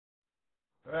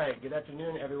All right, good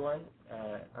afternoon, everyone.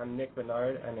 I'm Nick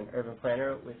Bonard. I'm an urban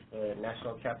planner with the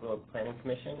National Capital Planning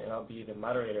Commission, and I'll be the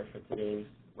moderator for today's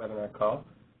webinar call.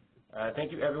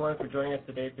 Thank you, everyone, for joining us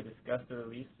today to discuss the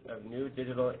release of new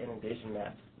digital inundation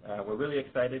maps. We're really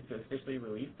excited to officially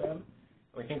release them.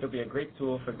 We think they'll be a great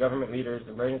tool for government leaders,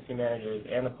 emergency managers,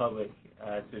 and the public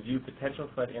to view potential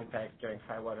flood impacts during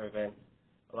high water events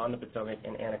along the Potomac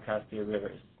and Anacostia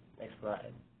rivers. Next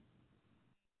slide.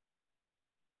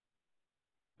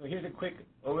 So here's a quick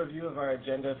overview of our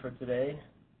agenda for today.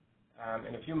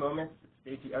 In a few moments,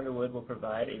 Stacey Underwood will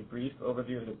provide a brief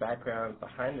overview of the background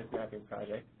behind this mapping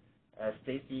project.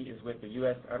 Stacey is with the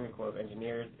U.S. Army Corps of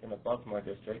Engineers in the Baltimore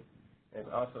district and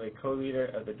is also a co-leader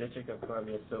of the District of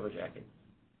Columbia Silver Jackets.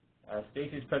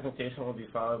 Stacey's presentation will be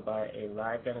followed by a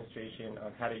live demonstration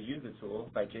on how to use the tool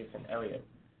by Jason Elliott.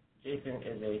 Jason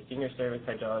is a senior service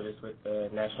hydrologist with the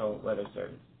National Weather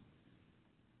Service.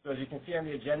 So as you can see on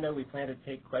the agenda, we plan to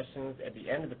take questions at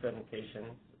the end of the presentation.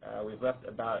 We've left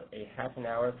about a half an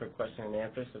hour for question and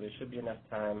answer, so there should be enough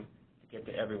time to get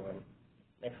to everyone.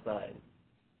 Next slide.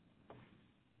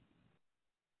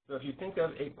 So if you think of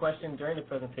a question during the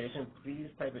presentation, please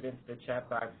type it into the chat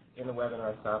box in the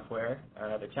webinar software.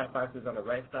 The chat box is on the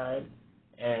right side,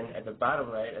 and at the bottom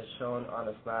right, as shown on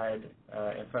the slide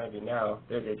in front of you now,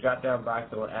 there's a drop-down box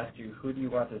that will ask you who do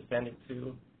you want to send it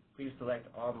to. Please select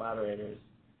all moderators.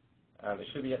 It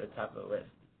should be at the top of the list.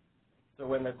 So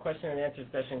when the question and answer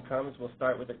session comes, we'll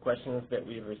start with the questions that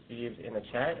we've received in the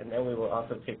chat, and then we will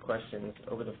also take questions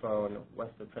over the phone once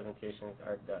the presentations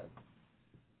are done.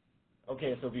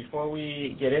 Okay, so before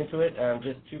we get into it,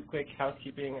 just two quick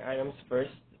housekeeping items.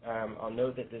 First, I'll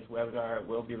note that this webinar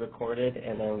will be recorded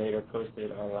and then later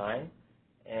posted online.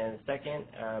 And second,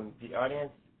 the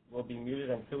audience will be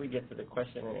muted until we get to the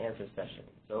question and answer session.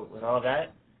 So with all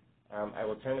that, I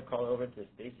will turn the call over to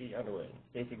Stacey Underwood.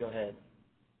 Stacey, go ahead.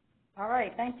 All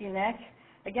right, thank you, Nick.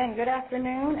 Again, good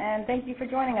afternoon, and thank you for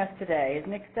joining us today. As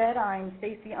Nick said, I'm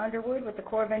Stacey Underwood with the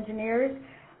Corps of Engineers.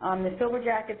 I'm the Silver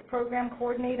Jackets Program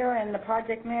Coordinator and the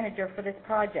Project Manager for this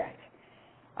project.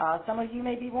 Some of you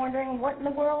may be wondering, what in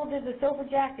the world is the Silver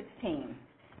Jackets team?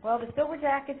 Well, the Silver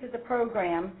Jackets is a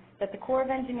program that the Corps of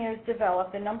Engineers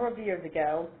developed a number of years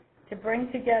ago to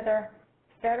bring together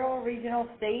federal, regional,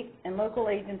 state, and local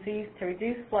agencies to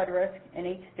reduce flood risk in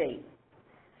each state.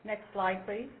 Next slide,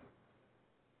 please.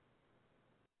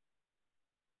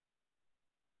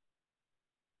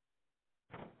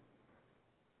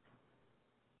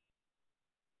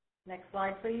 Next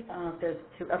slide, please. There's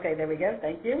two. Okay, there we go.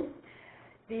 Thank you.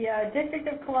 The District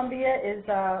of Columbia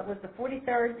was the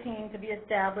 43rd team to be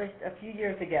established a few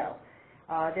years ago.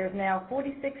 There's now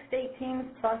 46 state teams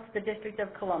plus the District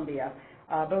of Columbia.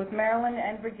 Both Maryland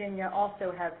and Virginia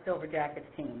also have Silver Jackets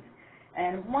teams.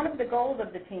 And one of the goals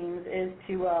of the teams is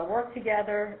to work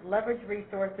together, leverage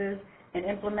resources, and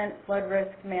implement flood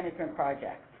risk management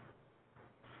projects.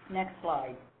 Next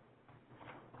slide.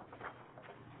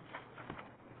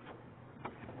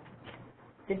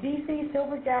 The DC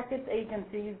Silver Jackets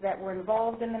agencies that were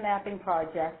involved in the mapping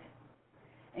project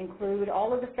include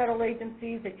all of the federal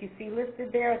agencies that you see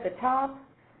listed there at the top.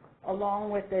 Along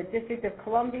with the District of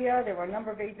Columbia, there were a number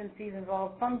of agencies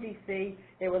involved from D.C.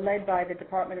 They were led by the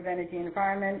Department of Energy and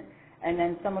Environment, and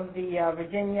then some of the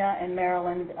Virginia and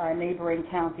Maryland neighboring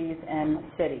counties and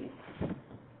cities.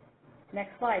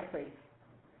 Next slide, please.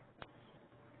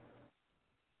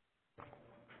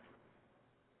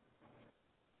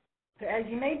 So as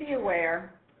you may be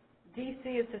aware, D.C.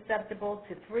 is susceptible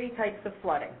to three types of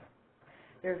flooding.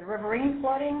 There's riverine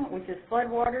flooding, which is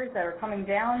floodwaters that are coming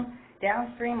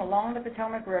downstream along the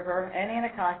Potomac River and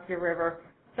Anacostia River,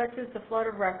 such as the flood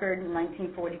of record in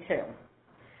 1942.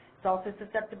 It's also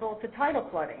susceptible to tidal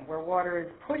flooding, where water is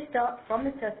pushed up from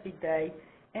the Chesapeake Bay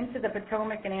into the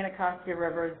Potomac and Anacostia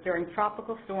rivers during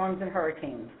tropical storms and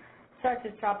hurricanes, such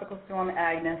as Tropical Storm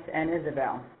Agnes and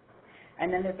Isabel.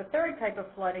 And then there's a third type of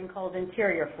flooding called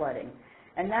interior flooding,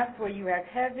 and that's where you have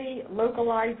heavy,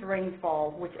 localized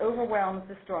rainfall, which overwhelms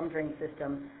the storm drain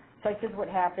system, such as what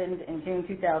happened in June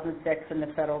 2006 in the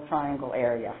Federal Triangle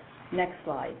area. Next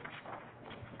slide.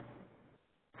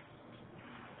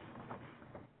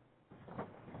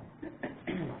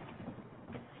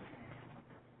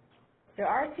 So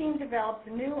our team developed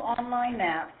new online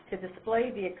maps to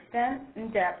display the extent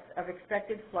and depth of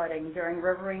expected flooding during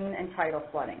riverine and tidal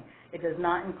flooding. It does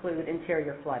not include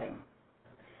interior flooding.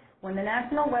 When the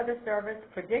National Weather Service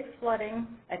predicts flooding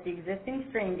at the existing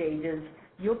stream gauges,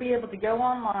 you'll be able to go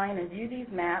online and view these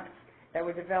maps that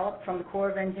were developed from the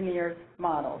Corps of Engineers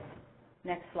models.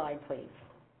 Next slide, please.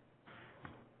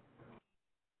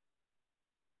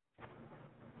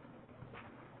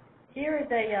 Here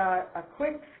is a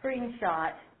quick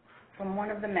screenshot from one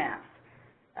of the maps.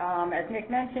 As Nick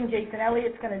mentioned, Jason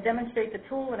Elliott's going to demonstrate the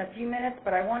tool in a few minutes,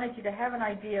 but I wanted you to have an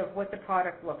idea of what the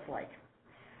product looks like.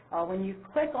 When you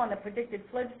click on the predicted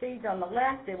flood stage on the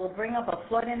left, it will bring up a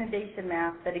flood inundation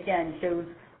map that, again, shows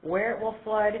where it will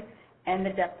flood and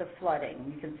the depth of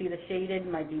flooding. You can see the shaded,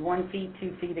 might be 1 feet,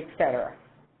 2 feet, etc.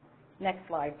 Next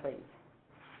slide, please.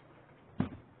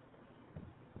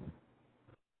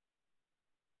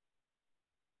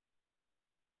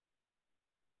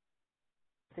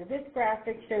 So this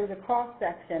graphic shows a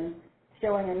cross-section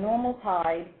showing a normal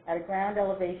tide at a ground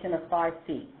elevation of 5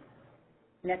 feet.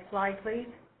 Next slide, please.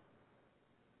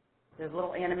 There's a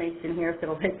little animation here, so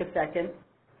it'll take a second.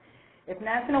 If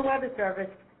National Weather Service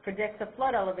predicts a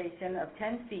flood elevation of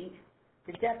 10 feet,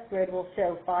 the depth grid will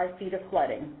show 5 feet of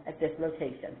flooding at this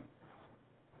location.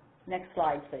 Next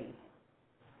slide, please.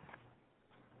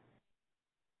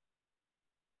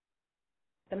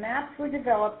 The maps were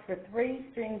developed for 3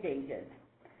 stream gauges.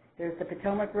 There's the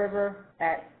Potomac River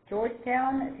at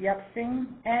Georgetown at the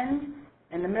upstream end.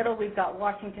 In the middle, we've got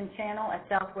Washington Channel at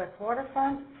Southwest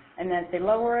Waterfront. And then at the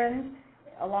lower end,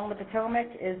 along the Potomac,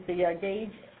 is the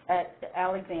gauge at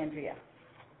Alexandria.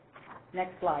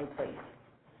 Next slide, please.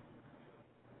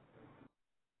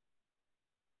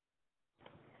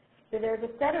 So there's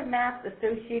a set of maps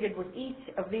associated with each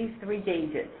of these 3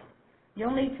 gauges.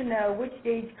 You'll need to know which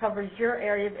gauge covers your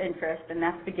area of interest, and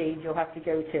that's the gauge you'll have to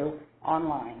go to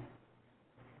online.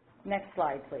 Next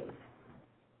slide, please.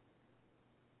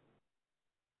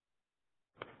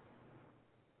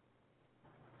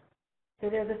 So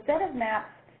there's a set of maps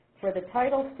for the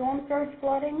tidal storm surge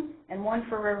flooding and one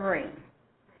for riverine.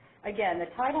 Again, the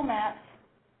tidal maps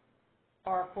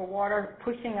are for water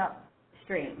pushing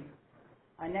upstream.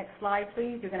 Next slide,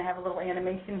 please. You're going to have a little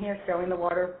animation here showing the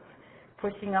water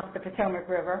pushing up the Potomac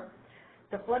River.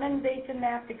 The flood inundation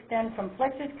maps extend from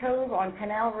Fletcher's Cove on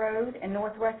Canal Road in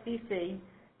northwest D.C.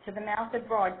 to the mouth of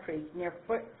Broad Creek near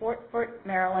Fort Foote,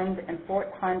 Maryland, and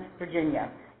Fort Hunt,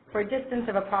 Virginia, for a distance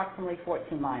of approximately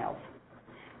 14 miles.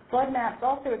 Flood maps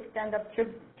also extend up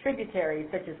tributaries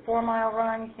such as 4 Mile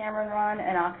Run, Cameron Run,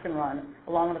 and Oxen Run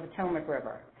along the Potomac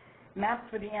River. Maps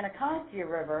for the Anacostia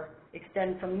River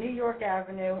extend from New York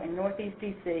Avenue in northeast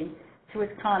D.C. to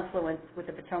its confluence with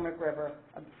the Potomac River,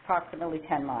 approximately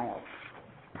 10 miles.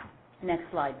 Next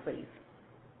slide, please.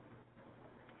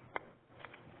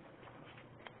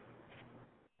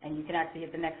 And you can actually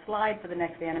hit the next slide for the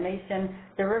next animation.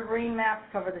 The riverine maps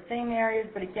cover the same areas,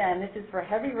 but again, this is for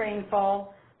heavy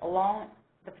rainfall along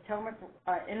the Potomac,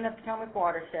 in the Potomac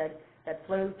watershed that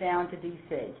flows down to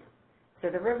D.C. So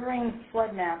the riverine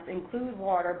flood maps include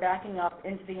water backing up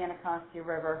into the Anacostia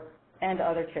River and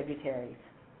other tributaries.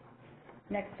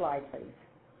 Next slide, please.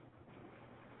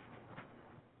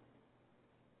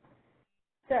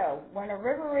 So when a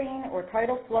riverine or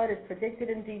tidal flood is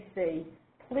predicted in D.C.,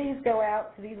 please go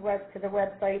out to the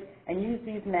website and use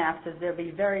these maps, as they'll be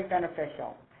very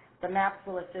beneficial. The maps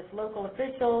will assist local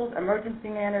officials, emergency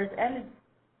managers,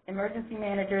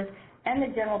 and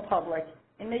the general public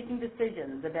in making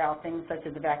decisions about things such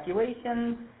as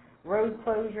evacuations, road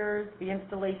closures, the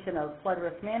installation of flood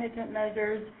risk management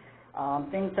measures,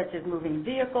 things such as moving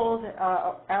vehicles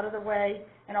out of the way,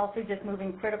 and also just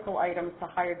moving critical items to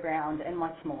higher ground, and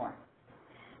much more.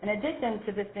 In addition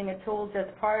to this being a tool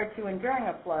just prior to and during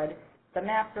a flood, the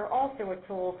maps are also a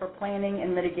tool for planning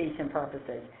and mitigation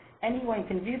purposes. Anyone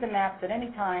can view the maps at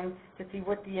any time to see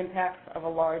what the impacts of a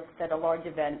large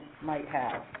event might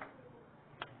have.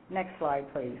 Next slide,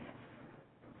 please.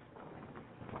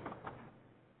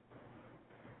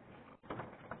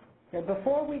 So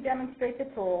before we demonstrate the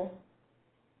tool,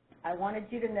 I wanted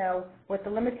you to know what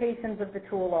the limitations of the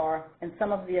tool are and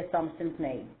some of the assumptions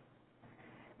made.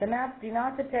 The maps do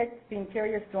not depict the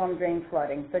interior storm drain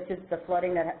flooding, such as the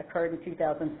flooding that occurred in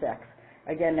 2006.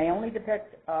 Again, they only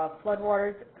depict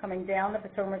floodwaters coming down the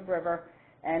Potomac River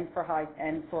and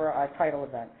for tidal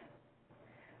events.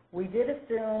 We did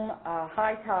assume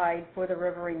high tide for the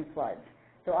riverine floods.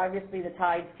 So obviously the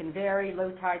tides can vary,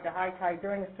 low tide to high tide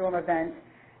during a storm event,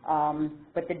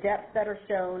 but the depths that are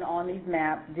shown on these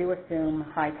maps do assume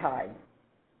high tide.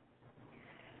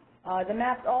 The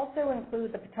maps also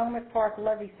include the Potomac Park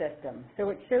levee system,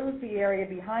 so it shows the area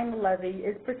behind the levee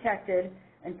is protected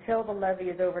until the levee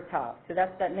is overtopped. So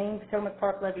that's that main Potomac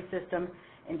Park levee system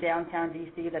in downtown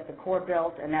D.C. that the Corps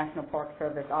built and National Park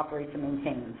Service operates and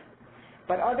maintains.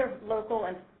 But other local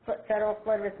and federal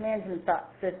flood risk management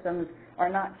systems are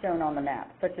not shown on the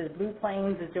map, such as Blue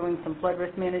Plains is doing some flood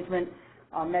risk management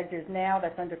measures now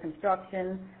that's under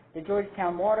construction. The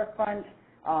Georgetown waterfront,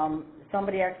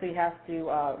 somebody actually has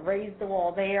to raise the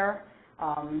wall there.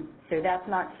 So that's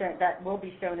not shown, that will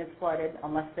be shown as flooded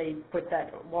unless they put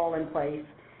that wall in place.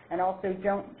 And also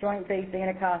Joint Base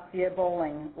Anacostia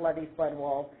Bowling levee flood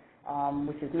wall,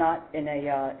 which is not in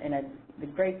a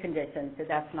great condition, so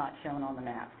that's not shown on the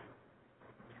map.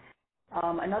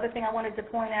 Another thing I wanted to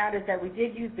point out is that we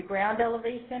did use the ground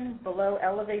elevation below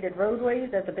elevated roadways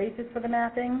as the basis for the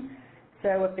mapping.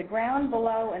 So if the ground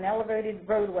below an elevated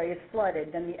roadway is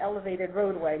flooded, then the elevated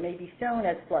roadway may be shown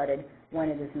as flooded when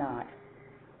it is not.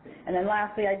 And then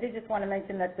lastly, I did just want to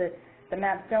mention that the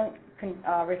maps don't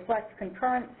reflect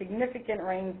concurrent significant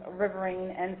rain, riverine,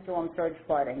 and storm surge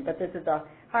flooding, but this is a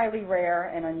highly rare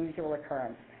and unusual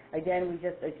occurrence. Again, we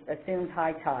just assumed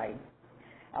high tide.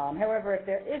 However, if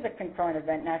there is a concurrent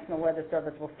event, National Weather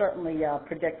Service will certainly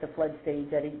predict the flood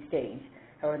stage at each stage.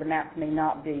 However, the maps may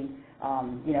not be,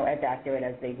 as accurate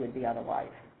as they would be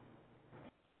otherwise.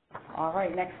 All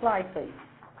right, next slide, please.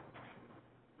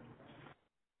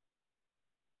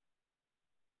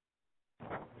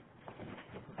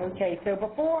 Okay, so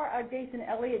before Jason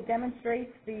Elliott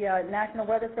demonstrates the National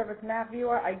Weather Service map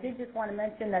viewer, I did just want to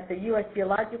mention that the U.S.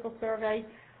 Geological Survey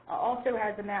also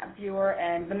has a map viewer,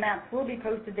 and the maps will be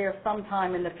posted there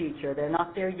sometime in the future. They're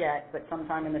not there yet, but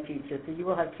sometime in the future. So you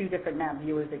will have two different map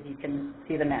viewers that you can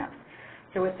see the maps.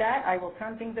 So with that, I will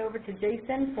turn things over to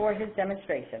Jason for his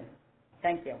demonstration.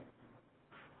 Thank you.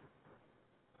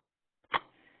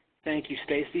 Thank you,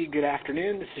 Stacey. Good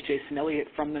afternoon. This is Jason Elliott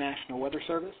from the National Weather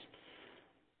Service.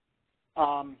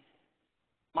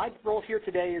 My role here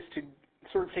today is to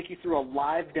sort of take you through a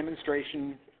live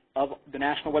demonstration of the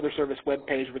National Weather Service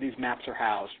webpage where these maps are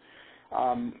housed.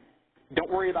 Don't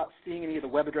worry about seeing any of the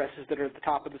web addresses that are at the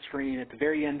top of the screen. At the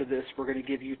very end of this, we're going to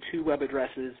give you two web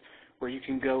addresses where you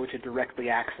can go to directly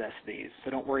access these.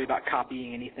 So don't worry about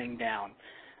copying anything down.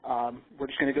 We're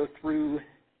just going to go through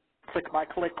click by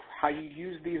click how you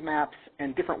use these maps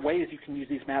and different ways you can use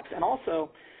these maps, and also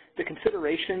the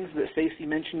considerations that Stacey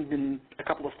mentioned in a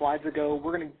couple of slides ago.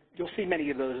 You'll see many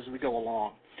of those as we go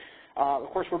along. Of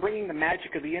course, we're bringing the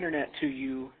magic of the internet to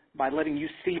you by letting you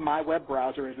see my web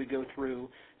browser as we go through.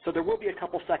 So there will be a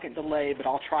couple-second delay, but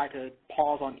I'll try to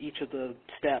pause on each of the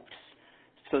steps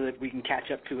so that we can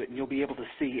catch up to it, and you'll be able to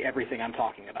see everything I'm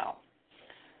talking about.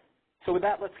 So with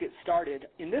that, let's get started.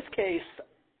 In this case,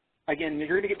 again, you're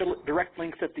going to get the direct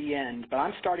links at the end, but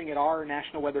I'm starting at our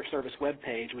National Weather Service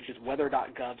webpage, which is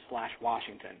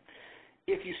weather.gov/Washington.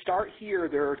 If you start here,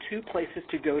 there are two places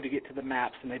to go to get to the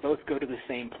maps, and they both go to the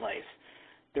same place.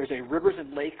 There's a Rivers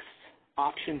and Lakes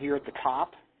option here at the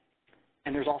top,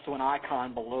 and there's also an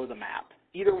icon below the map.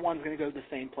 Either one's going to go to the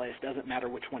same place. Doesn't matter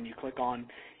which one you click on.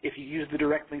 If you use the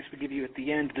direct links we give you at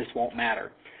the end, this won't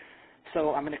matter.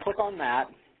 So I'm going to click on that,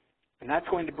 and that's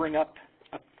going to bring up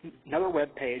another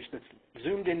web page that's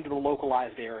zoomed into the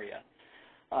localized area.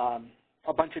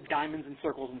 A bunch of diamonds and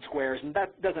circles and squares, and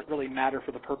that doesn't really matter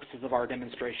for the purposes of our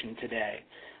demonstration today.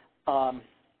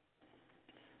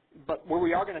 But where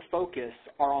we are going to focus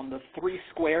are on the three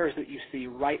squares that you see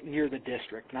right near the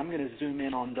district, and I'm going to zoom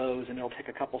in on those, and it'll take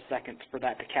a couple seconds for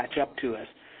that to catch up to us.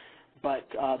 But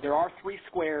there are three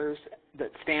squares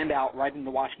that stand out right in the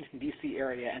Washington, D.C.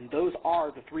 area, and those are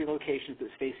the three locations that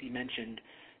Stacey mentioned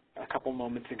a couple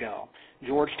moments ago: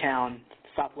 Georgetown,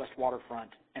 Southwest Waterfront,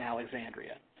 and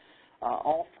Alexandria.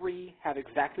 All three have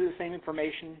exactly the same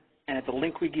information, and at the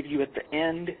link we give you at the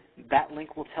end, that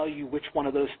link will tell you which one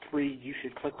of those three you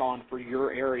should click on for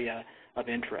your area of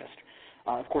interest.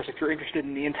 Of course, if you're interested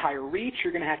in the entire reach,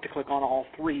 you're going to have to click on all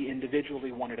three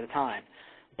individually one at a time.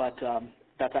 But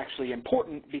that's actually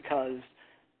important because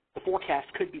the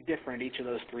forecast could be different at each of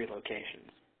those three locations.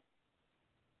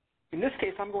 In this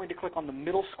case, I'm going to click on the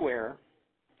middle square.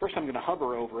 First, I'm going to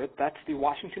hover over it. That's the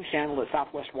Washington Channel at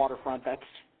Southwest Waterfront. That's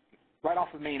right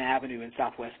off of Main Avenue in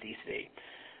Southwest D.C.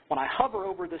 When I hover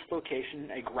over this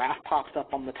location, a graph pops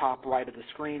up on the top right of the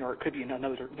screen, or it could be in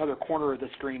another corner of the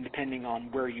screen depending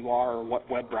on where you are or what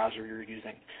web browser you're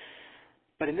using.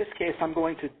 But in this case, I'm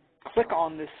going to click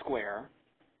on this square,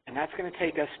 and that's going to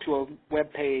take us to a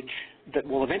web page that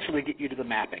will eventually get you to the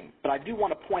mapping. But I do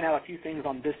want to point out a few things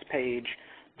on this page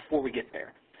before we get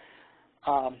there.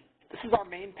 This is our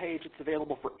main page. It's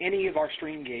available for any of our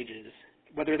stream gauges,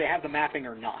 whether they have the mapping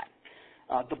or not.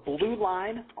 The blue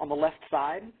line on the left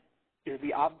side is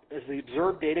the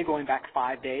observed data going back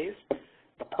 5 days.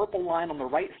 The purple line on the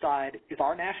right side is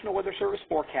our National Weather Service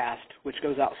forecast, which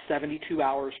goes out 72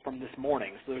 hours from this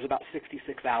morning. So there's about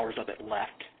 66 hours of it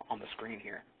left on the screen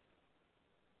here.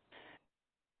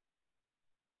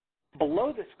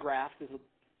 Below this graph is a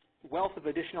wealth of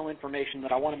additional information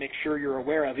that I want to make sure you're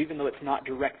aware of, even though it's not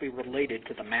directly related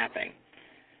to the mapping.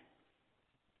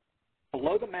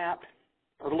 Below the map,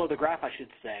 or below the graph, I should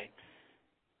say,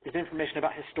 is information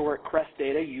about historic crest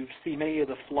data. You see many of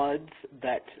the floods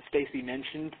that Stacey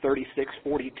mentioned, 36,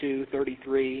 42,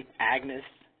 33, Agnes,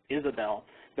 Isabel.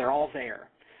 They're all there.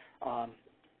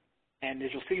 And as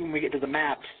you'll see when we get to the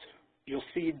maps, you'll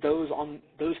see those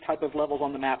type of levels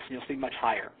on the maps, and you'll see much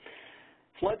higher.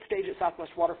 Flood stage at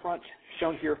Southwest Waterfront,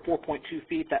 shown here 4.2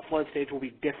 feet. That flood stage will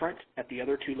be different at the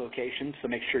other two locations, so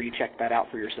make sure you check that out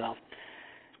for yourself.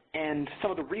 And some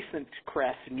of the recent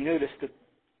crests, and you notice that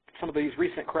some of these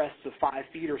recent crests of 5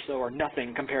 feet or so are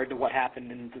nothing compared to what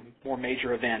happened in the more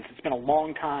major events. It's been a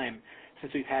long time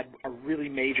since we've had a really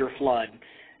major flood,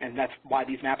 and that's why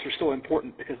these maps are so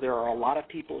important, because there are a lot of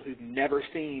people who've never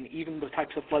seen even the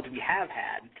types of floods we have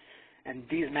had, and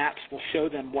these maps will show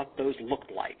them what those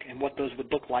looked like and what those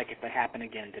would look like if they happen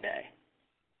again today.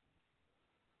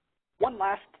 One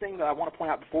last thing that I want to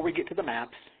point out before we get to the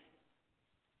maps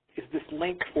is this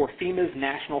link for FEMA's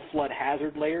National Flood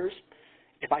Hazard Layers.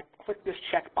 If I click this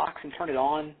checkbox and turn it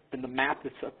on, then the map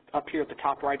that's up here at the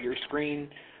top right of your screen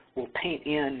will paint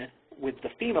in with the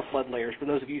FEMA flood layers for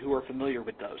those of you who are familiar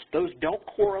with those. Those don't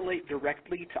correlate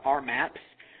directly to our maps.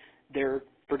 They're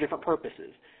for different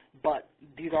purposes. But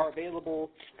these are available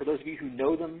for those of you who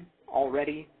know them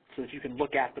already so that you can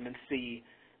look at them and see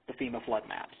the FEMA flood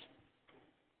maps.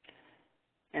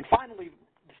 And finally,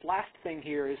 this last thing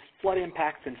here is flood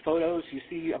impacts and photos. You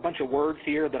see a bunch of words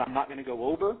here that I'm not going to go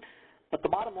over, but the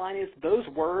bottom line is those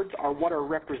words are what are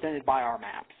represented by our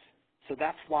maps. So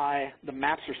that's why the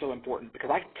maps are so important, because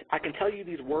I can tell you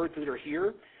these words that are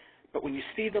here, but when you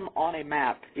see them on a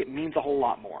map, it means a whole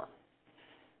lot more.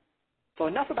 So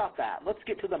enough about that. Let's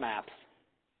get to the maps.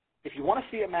 If you want to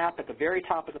see a map, at the very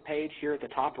top of the page here at the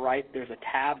top right, there's a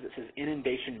tab that says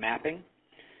Inundation Mapping.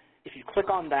 If you click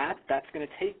on that, that's going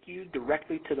to take you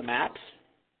directly to the maps.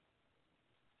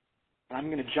 And I'm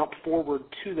going to jump forward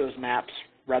to those maps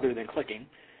rather than clicking.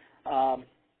 So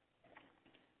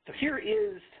here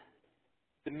is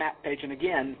the map page, and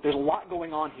again, there's a lot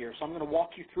going on here, so I'm going to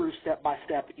walk you through step by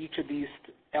step each of these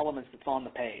elements that's on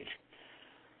the page.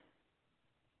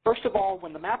 First of all,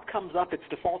 when the map comes up, it's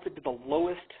defaulted to the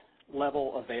lowest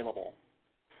level available.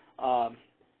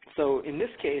 So in this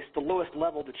case, the lowest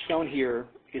level that's shown here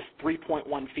is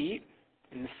 3.1 feet,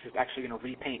 and this is actually going to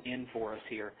repaint in for us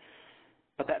here.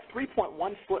 But that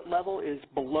 3.1 foot level is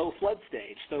below flood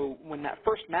stage, so when that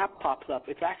first map pops up,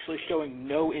 it's actually showing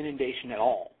no inundation at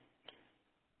all.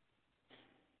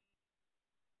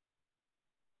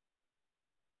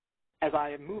 As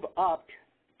I move up,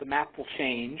 the map will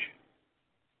change.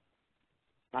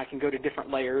 I can go to different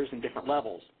layers and different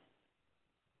levels.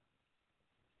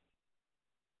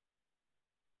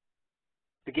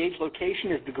 The gauge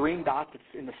location is the green dot that's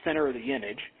in the center of the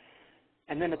image.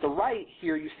 And then at the right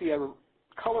here, you see a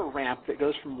color ramp that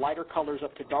goes from lighter colors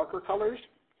up to darker colors.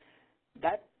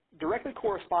 That directly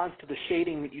corresponds to the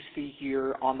shading that you see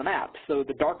here on the map. So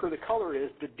the darker the color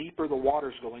is, the deeper the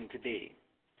water's going to be.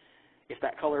 If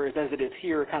that color is, as it is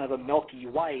here, kind of a milky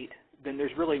white, then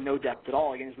there's really no depth at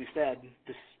all. Again, as we said,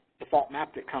 this default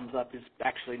map that comes up is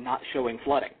actually not showing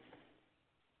flooding.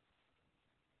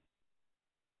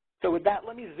 So with that,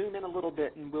 let me zoom in a little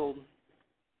bit, and we'll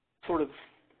sort of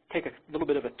take a little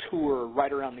bit of a tour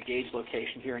right around the gauge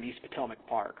location here in East Potomac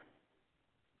Park.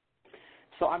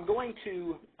 So I'm going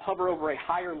to hover over a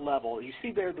higher level. You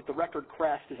see there that the record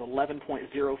crest is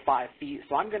 11.05 feet,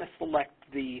 so I'm going to select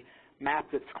the map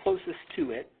that's closest to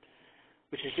it,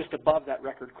 which is just above that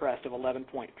record crest of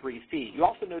 11.3 feet. You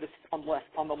also notice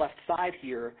on the left side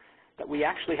here that we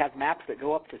actually have maps that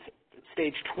go up to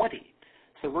stage 20.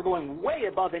 So we're going way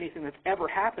above anything that's ever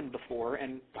happened before,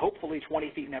 and hopefully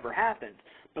 20 feet never happened.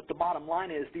 But the bottom line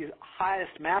is these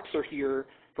highest maps are here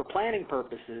for planning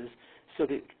purposes, so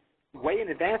that way in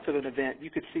advance of an event you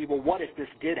could see, well, what if this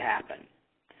did happen?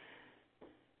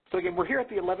 So again, we're here at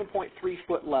the 11.3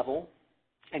 foot level,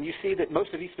 and you see that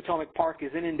most of East Potomac Park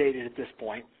is inundated at this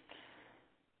point.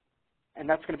 And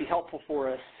that's going to be helpful for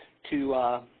us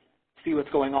to see what's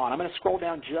going on. I'm going to scroll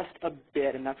down just a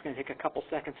bit, and that's going to take a couple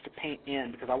seconds to paint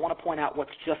in, because I want to point out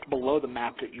what's just below the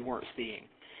map that you weren't seeing.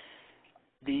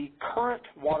 The current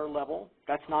water level,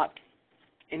 that's not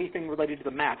anything related to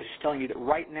the map. It's just telling you that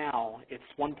right now it's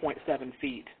 1.7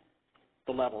 feet,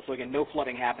 the level. So again, no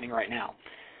flooding happening right now.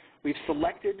 We've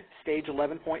selected stage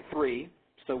 11.3.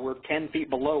 So we're 10 feet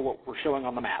below what we're showing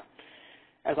on the map.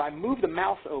 As I move the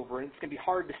mouse over, and it's going to be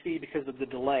hard to see because of the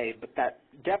delay, but that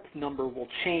depth number will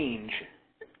change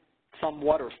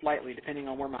somewhat or slightly depending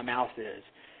on where my mouse is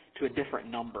to a different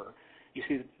number. You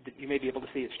see that you may be able to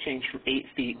see it's changed from 8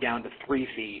 feet down to 3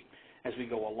 feet as we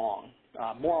go along.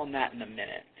 More on that in a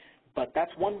minute. But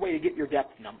that's one way to get your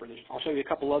depth number. I'll show you a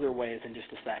couple other ways in just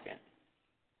a second.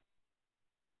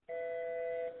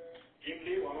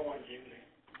 GMD, 101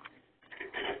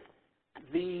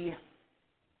 GMD.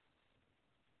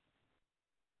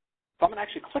 So I'm going to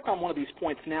actually click on one of these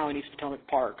points now in East Potomac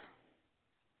Park.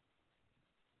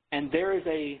 And there is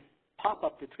a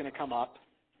pop-up that's going to come up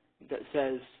that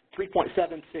says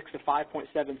 3.76 to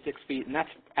 5.76 feet, and that's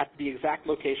at the exact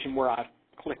location where I've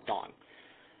clicked on.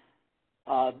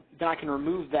 Then I can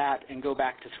remove that and go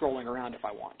back to scrolling around if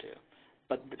I want to.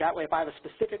 But that way, if I have a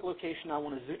specific location I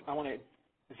want to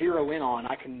zero in on,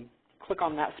 I can click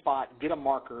on that spot, get a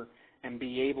marker, and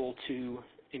be able to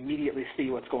immediately see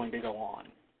what's going to go on.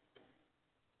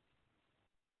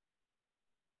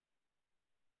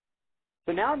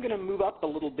 So now I'm going to move up a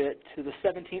little bit to the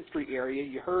 17th Street area.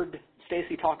 You heard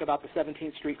Stacey talk about the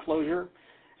 17th Street closure,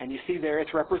 and you see there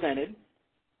it's represented.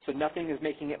 So nothing is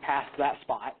making it past that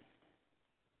spot,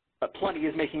 but plenty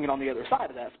is making it on the other side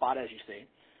of that spot, as you see.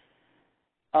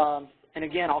 And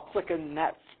again, I'll click in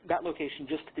that location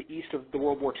just to the east of the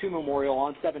World War II Memorial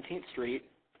on 17th Street,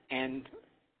 and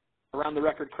around the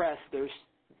Record Crest, there's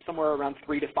somewhere around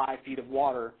 3 to 5 feet of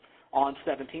water on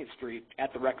 17th Street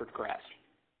at the Record Crest.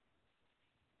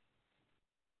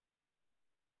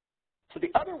 So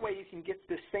the other way you can get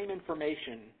this same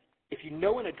information, if you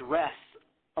know an address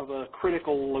of a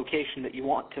critical location that you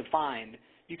want to find,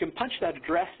 you can punch that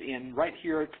address in right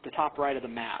here to the top right of the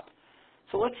map.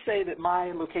 So let's say that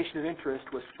my location of interest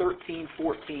was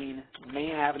 1314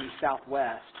 Main Avenue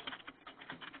Southwest,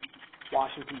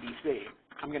 Washington, D.C.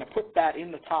 I'm going to put that in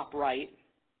the top right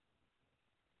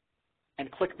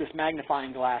and click this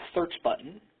magnifying glass search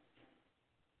button.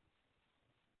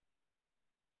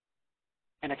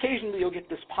 And occasionally you'll get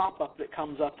this pop-up that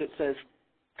comes up that says,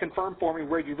 confirm for me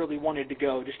where you really wanted to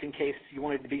go, just in case you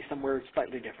wanted to be somewhere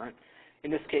slightly different.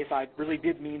 In this case, I really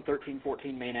did mean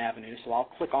 1314 Main Avenue, so I'll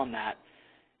click on that.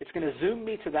 It's going to zoom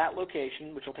me to that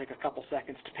location, which will take a couple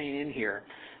seconds to paint in here.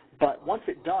 But once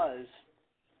it does,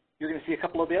 you're going to see a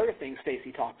couple of the other things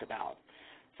Stacey talked about.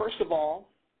 First of all,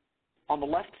 on the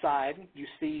left side, you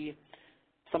see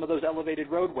some of those elevated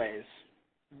roadways.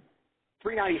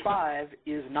 395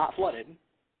 is not flooded,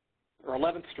 or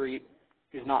 11th Street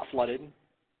is not flooded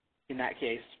in that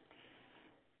case,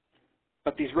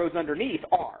 but these roads underneath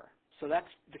are. So that's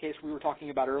the case we were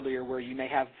talking about earlier, where you may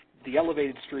have the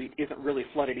elevated street isn't really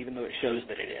flooded even though it shows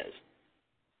that it is.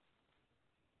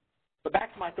 But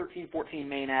back to my 1314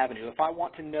 Main Avenue. If I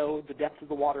want to know the depth of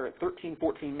the water at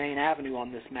 1314 Main Avenue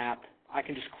on this map, I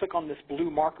can just click on this blue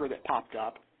marker that popped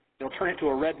up. It'll turn it to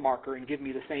a red marker and give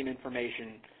me the same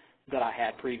information that I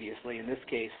had previously, in this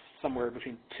case, somewhere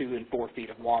between 2 and 4 feet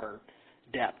of water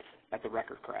depth at the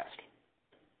Record Crest.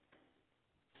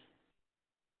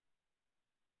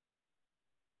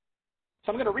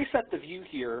 So I'm going to reset the view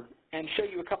here and show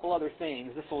you a couple other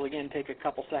things. This will, again, take a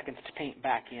couple seconds to paint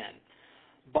back in.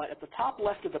 But at the top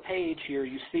left of the page here,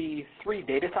 you see 3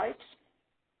 data types: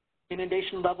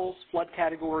 inundation levels, flood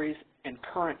categories, and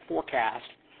current forecast.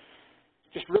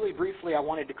 Just really briefly, I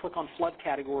wanted to click on flood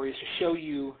categories to show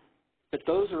you that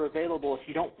those are available if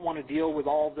you don't want to deal with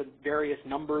all the various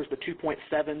numbers, the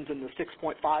 2.7s and the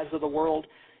 6.5s of the world.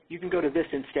 You can go to this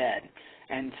instead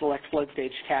and select flood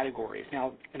stage categories.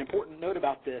 Now, an important note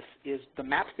about this is the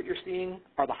maps that you're seeing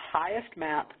are the highest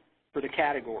map for the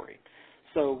category.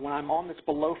 So when I'm on this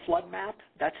below flood map,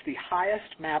 that's the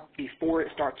highest map before it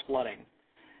starts flooding.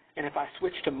 And if I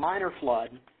switch to minor flood,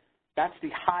 that's the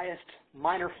highest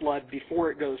minor flood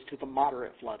before it goes to the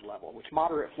moderate flood level, which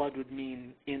moderate flood would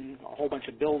mean in a whole bunch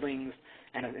of buildings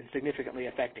and significantly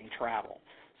affecting travel.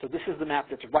 So this is the map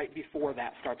that's right before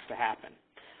that starts to happen.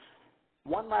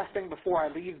 One last thing before I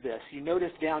leave this, you notice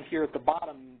down here at the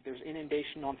bottom there's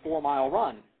inundation on 4 Mile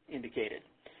Run indicated.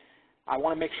 I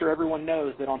want to make sure everyone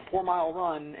knows that on 4 Mile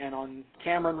Run and on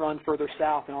Cameron Run further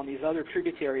south and on these other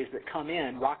tributaries that come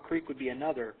in, Rock Creek would be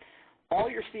another, all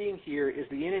you're seeing here is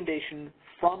the inundation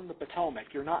from the Potomac.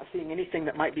 You're not seeing anything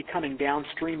that might be coming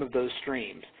downstream of those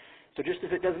streams. So just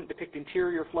as it doesn't depict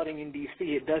interior flooding in D.C.,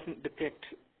 it doesn't depict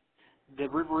the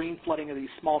riverine flooding of these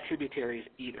small tributaries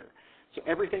either. So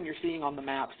everything you're seeing on the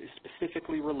maps is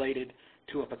specifically related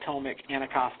to a Potomac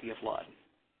Anacostia flood.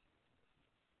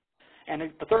 And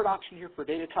the third option here for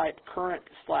data type,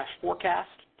 current/forecast.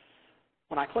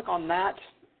 When I click on that,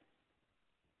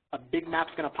 a big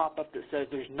map's going to pop up that says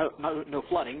there's no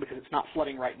flooding because it's not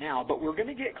flooding right now, but we're going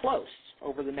to get close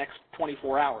over the next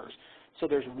 24 hours. So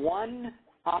there's one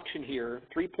option here,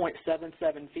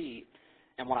 3.77 feet,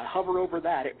 and when I hover over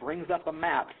that, it brings up a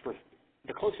map for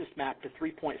the closest map to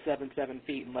 3.77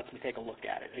 feet and lets me take a look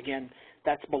at it. Again,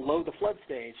 that's below the flood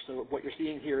stage, so what you're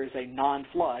seeing here is a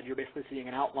non-flood. You're basically seeing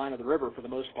an outline of the river for the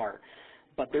most part.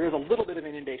 but there is a little bit of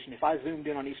inundation. If I zoomed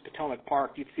in on East Potomac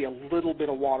Park, you'd see a little bit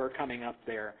of water coming up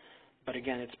there, but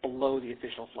again, it's below the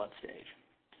official flood stage.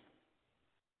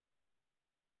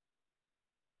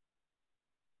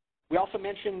 We also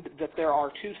mentioned that there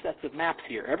are two sets of maps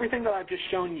here. Everything that I've just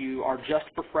shown you are just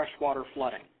for freshwater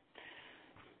flooding.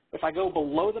 If I go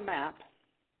below the map,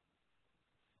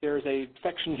 there's a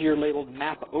section here labeled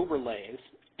Map Overlays,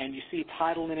 and you see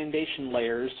tidal inundation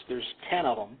layers. There's 10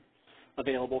 of them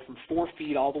available from 4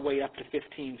 feet all the way up to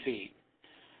 15 feet.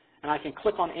 And I can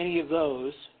click on any of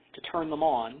those to turn them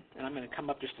on, and I'm going to come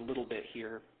up just a little bit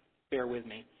here. Bear with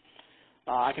me.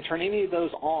 I can turn any of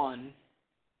those on,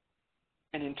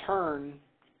 and in turn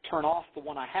off the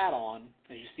one I had on,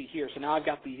 as you see here. So now I've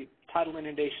got the tidal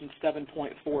inundation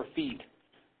 7.4 feet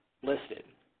listed.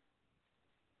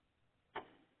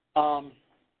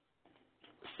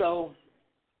 So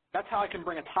that's how I can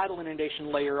bring a tidal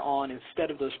inundation layer on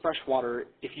instead of those freshwater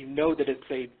if you know that it's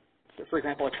for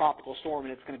example, a tropical storm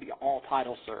and it's going to be all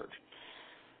tidal surge.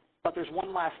 But there's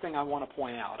one last thing I want to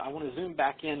point out. I want to zoom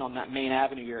back in on that main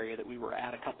avenue area that we were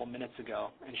at a couple minutes ago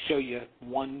and show you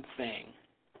one thing.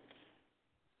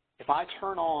 If I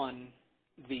turn on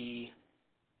the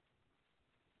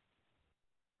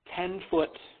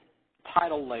 10-foot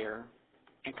tidal layer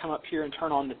and come up here and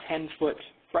turn on the 10-foot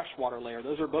freshwater layer,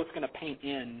 those are both going to paint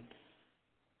in.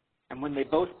 And when they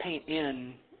both paint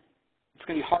in, it's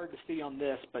going to be hard to see on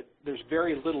this, but there's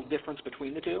very little difference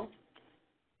between the two.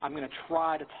 I'm going to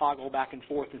try to toggle back and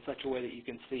forth in such a way that you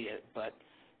can see it, but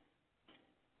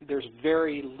there's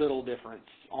very little difference,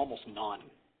 almost none.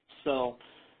 So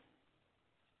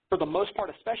for the most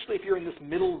part, especially if you're in this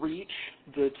middle reach,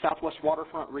 the southwest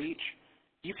waterfront reach,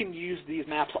 you can use these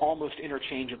maps almost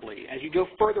interchangeably. As you go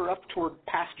further up toward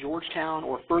past Georgetown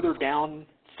or further down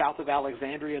south of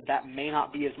Alexandria, that may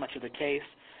not be as much of the case.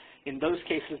 In those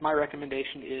cases, my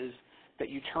recommendation is that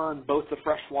you turn both the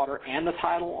freshwater and the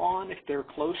tidal on if they're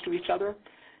close to each other,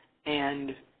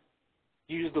 and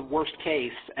use the worst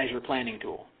case as your planning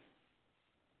tool.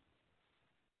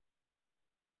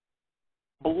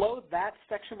 Below that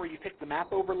section where you pick the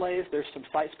map overlays, there's some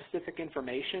site-specific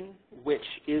information, which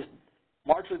is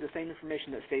largely the same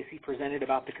information that Stacey presented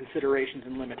about the considerations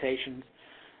and limitations,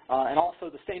 and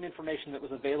also the same information that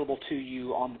was available to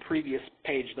you on the previous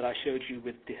page that I showed you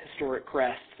with the historic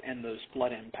crests and those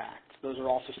flood impacts. Those are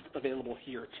also available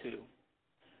here too.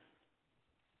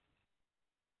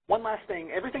 One last thing,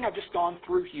 everything I've just gone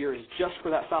through here is just for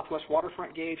that southwest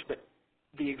waterfront gauge, but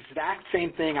the exact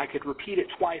same thing, I could repeat it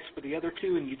twice for the other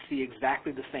two and you'd see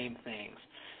exactly the same things.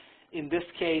 In this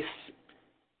case,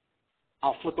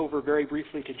 I'll flip over very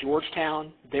briefly to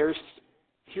Georgetown. Here's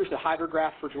the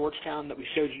hydrograph for Georgetown that we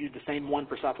showed you, the same one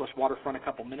for southwest waterfront a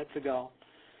couple minutes ago.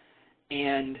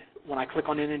 And when I click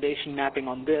on inundation mapping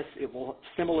on this, it will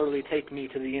similarly take me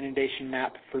to the inundation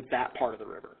map for that part of the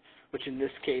river, which in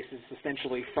this case is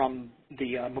essentially from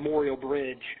the Memorial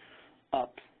Bridge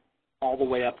up all the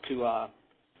way up to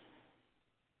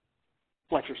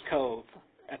Fletcher's Cove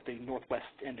at the northwest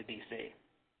end of D.C.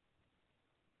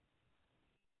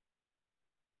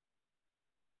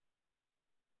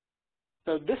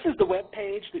 So this is the web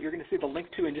page that you're going to see the link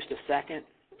to in just a second,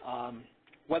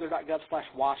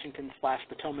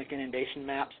 weather.gov/Washington/Potomac inundation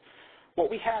maps. What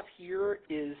we have here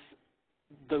is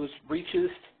those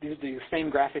reaches, the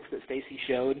same graphics that Stacey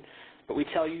showed, but we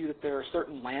tell you that there are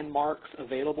certain landmarks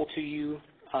available to you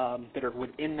that are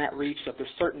within that reach. So if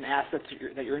there's certain assets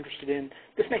that you're interested in,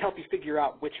 this may help you figure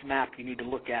out which map you need to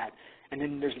look at. And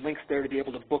then there's links there to be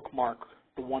able to bookmark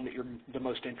the one that you're the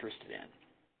most interested in.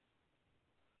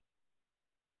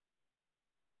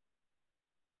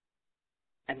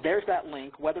 And there's that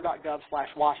link,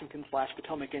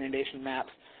 weather.gov/Washington/Potomac inundation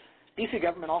maps. D.C.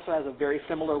 government also has a very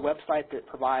similar website that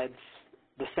provides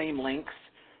the same links,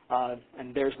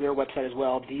 and there's their website as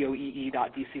well,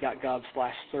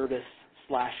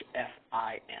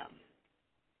 doee.dc.gov/service/FIM.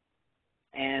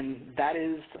 And that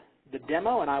is the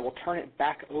demo, and I will turn it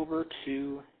back over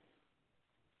to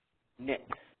Nick.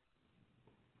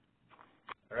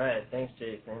 All right, thanks,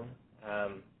 Jason.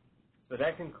 So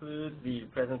that concludes the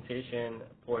presentation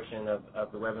portion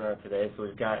of the webinar today. So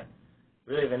we've got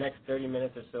really the next 30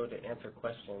 minutes or so to answer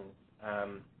questions.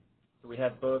 So we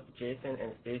have both Jason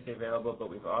and Stacey available, but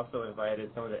we've also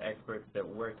invited some of the experts that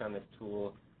worked on this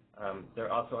tool.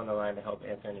 They're also on the line to help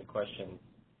answer any questions.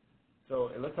 So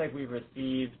it looks like we've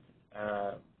received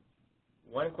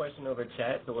one question over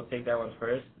chat, so we'll take that one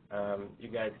first. You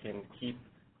guys can keep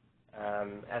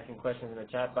asking questions in the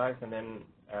chat box, and then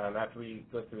after we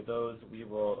go through those, we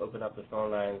will open up the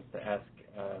phone lines to ask,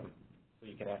 so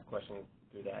you can ask questions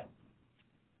through that.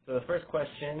 So the first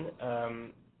question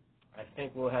I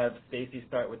think we'll have Stacey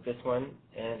start with this one,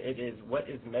 and it is, what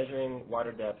is measuring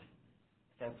water depth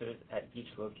sensors at each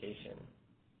location?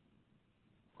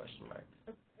 Question mark.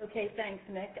 Okay, thanks,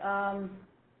 Nick.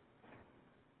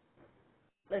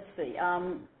 Let's see.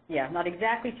 Yeah, not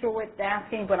exactly sure what it's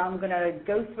asking, but I'm going to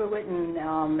go through it,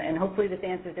 and hopefully this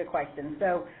answers your question.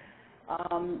 So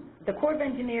the Corps of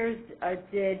Engineers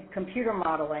did computer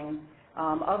modeling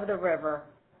of the river,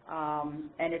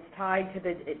 and it's tied to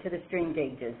the stream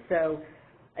gauges. So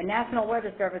a National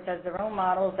Weather Service has their own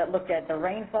models that look at the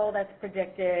rainfall that's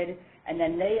predicted, and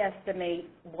then they estimate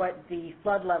what the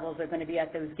flood levels are going to be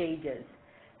at those gauges.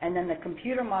 And then the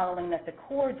computer modeling that the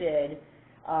Corps did,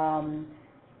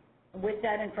 with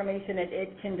that information,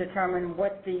 it can determine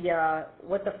what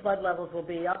the flood levels will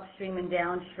be upstream and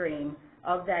downstream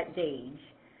of that gauge.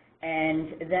 And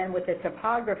then with the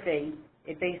topography,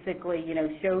 it basically,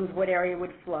 shows what area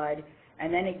would flood,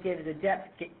 and then it gives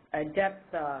a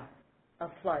depth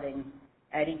of flooding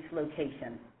at each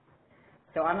location.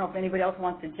 So I don't know if anybody else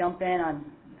wants to jump in. I'm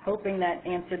hoping that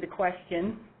answered the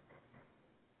question.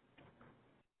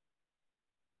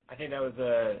 I think that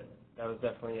was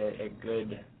definitely a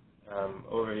good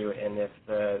overview, and if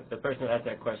the person who asked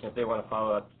that question, if they want to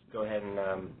follow up, go ahead and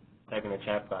type in the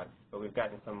chat box. But we've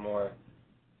gotten some more.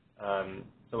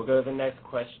 So we'll go to the next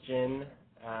question.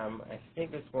 I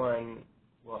think this one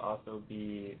will also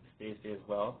be Stacey as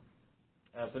well.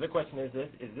 So the question is this: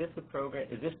 is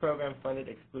this program funded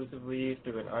exclusively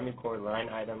through an Army Corps line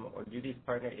item, or do these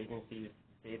partner agencies,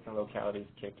 states, and localities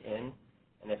kick in?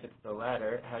 And if it's the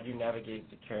latter, how do you navigate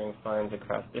securing funds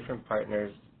across different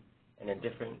partners and in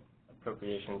different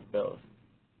appropriations bills?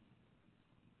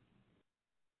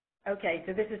 Okay,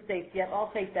 so this is Stacey. Yep,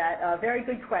 I'll take that. Very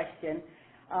good question.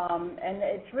 And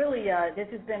it's really, this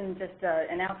has been just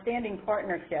an outstanding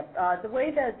partnership. The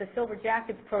way that the Silver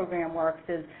Jackets program works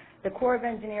is the Corps of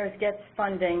Engineers gets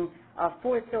funding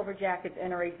for Silver Jackets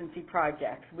interagency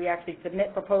projects. We actually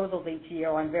submit proposals each year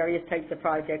on various types of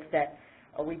projects that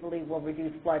we believe will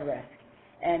reduce flood risk.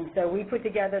 And so we put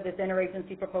together this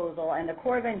interagency proposal, and the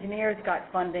Corps of Engineers got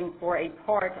funding for a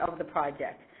part of the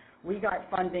project. We got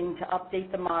funding to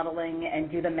update the modeling and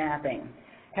do the mapping.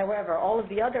 However, all of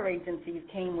the other agencies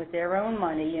came with their own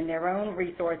money and their own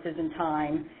resources and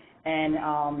time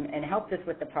and helped us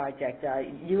with the project.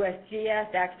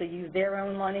 USGS actually used their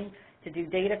own money to do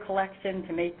data collection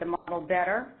to make the model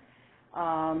better.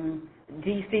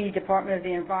 DC, Department of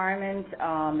the Environment,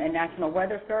 and National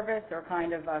Weather Service are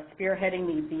kind of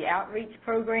spearheading the outreach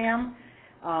program.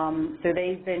 So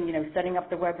they've been, setting up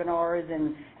the webinars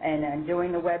and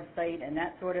doing the website and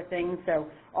that sort of thing. So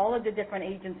all of the different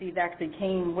agencies actually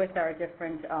came with our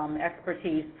different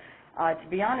expertise. To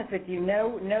be honest with you,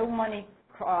 no money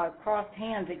crossed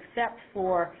hands except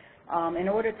for in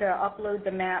order to upload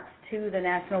the maps to the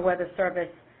National Weather Service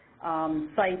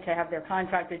site to have their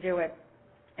contractor do it.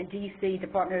 DC,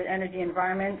 Department of Energy and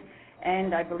Environment,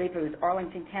 and I believe it was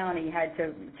Arlington County had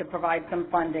to provide some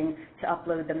funding to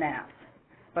upload the maps.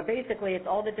 But basically, it's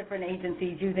all the different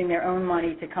agencies using their own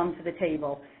money to come to the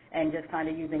table and just kind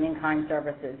of using in-kind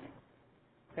services.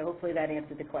 So hopefully that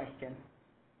answered the question.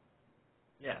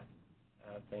 Yeah.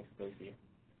 Thanks, Stacey.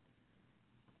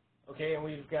 Okay, and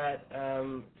we've got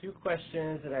two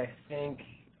questions that I think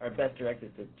are best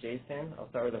directed to Jason. I'll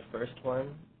start with the first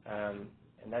one.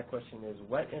 And that question is,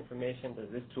 what information does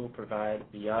this tool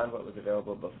provide beyond what was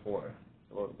available before?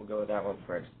 So we'll go with that one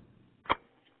first.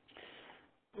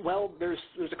 Well, there's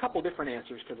a couple different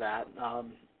answers to that.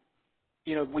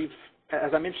 We've,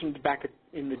 as I mentioned back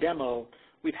in the demo,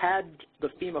 we've had the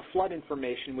FEMA flood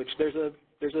information, which there's a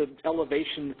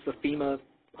elevation. It's the FEMA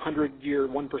 100-year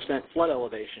 1% flood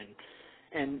elevation,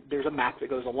 and there's a map that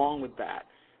goes along with that.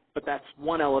 But that's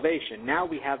one elevation. Now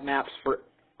we have maps for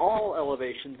all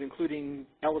elevations, including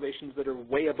elevations that are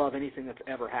way above anything that's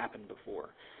ever happened before.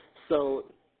 So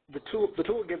the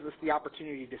tool gives us the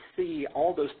opportunity to see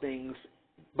all those things,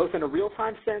 both in a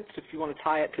real-time sense, if you want to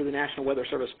tie it to the National Weather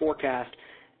Service forecast,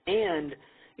 and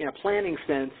in a planning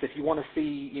sense, if you want to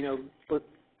see,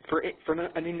 for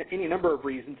any number of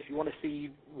reasons, if you want to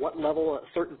see what level a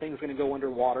certain thing is going to go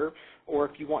underwater, or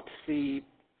if you want to see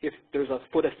if there's a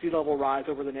foot of sea level rise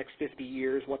over the next 50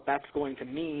 years, what that's going to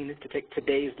mean to take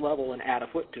today's level and add a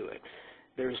foot to it.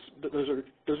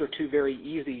 Those are two very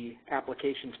easy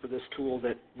applications for this tool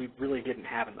that we really didn't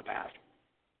have in the past.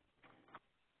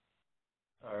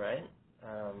 All right.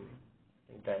 I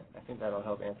think that'll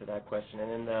help answer that question.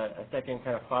 And then a second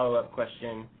kind of follow-up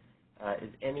question, is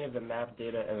any of the map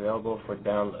data available for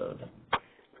download?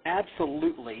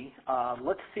 Absolutely.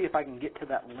 Let's see if I can get to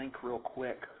that link real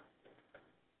quick.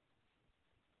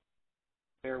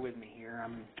 Bear with me here.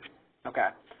 Okay.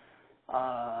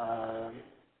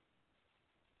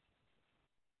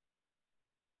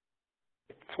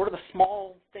 It's sort of a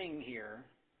small thing here,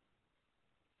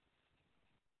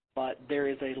 but there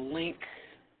is a link.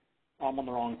 Oh, I'm on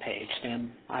the wrong page,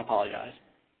 Sam. I apologize.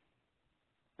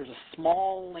 There's a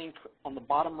small link on the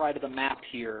bottom right of the map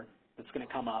here that's going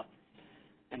to come up,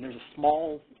 and there's a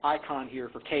small icon here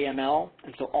for KML,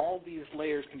 and so all these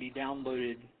layers can be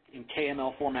downloaded in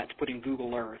KML format to put in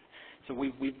Google Earth. So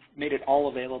we've made it all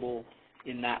available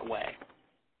in that way.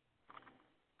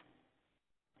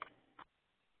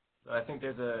 So I think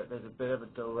there's a bit of a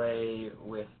delay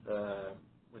with the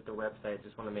website.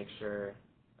 Just want to make sure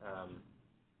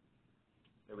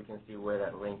that we can see where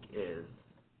that link is.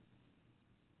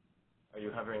 Are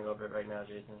you hovering over it right now,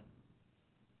 Jason?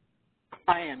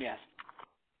 I am, yes.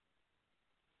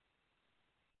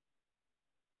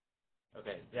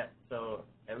 Okay, yeah. So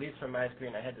at least from my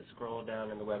screen, I had to scroll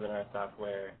down in the webinar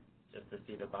software just to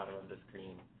see the bottom of the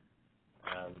screen.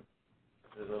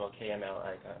 The little KML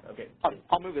icon. Okay.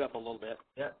 I'll move it up a little bit.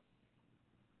 Yep.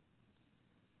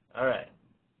 All right.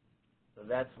 So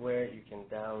that's where you can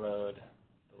download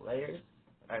the layers.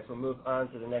 All right, so we'll move on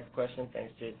to the next question.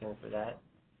 Thanks, Jason, for that.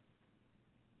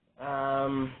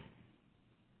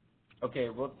 Okay,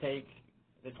 we'll take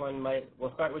this one.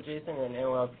 We'll start with Jason, and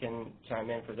anyone else can chime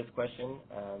in for this question,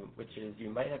 which is, you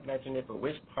might have mentioned it, but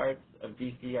which parts of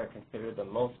D.C. are considered the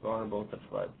most vulnerable to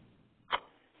floods?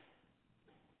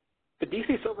 The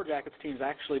D.C. Silverjackets team's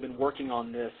actually been working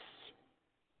on this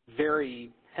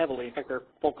very heavily. In fact, there are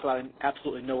folks I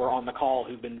absolutely know are on the call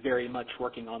who've been very much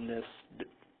working on this,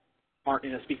 aren't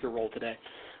in a speaker role today.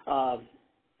 And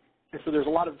so there's a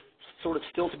lot of sort of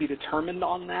still to be determined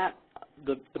on that.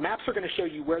 The maps are going to show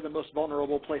you where the most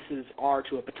vulnerable places are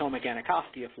to a Potomac and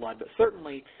Anacostia flood, but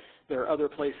certainly there are other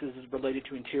places related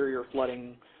to interior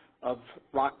flooding of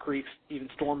rock creeks, even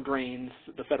storm drains,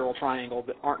 the Federal Triangle,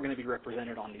 that aren't going to be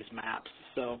represented on these maps.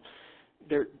 So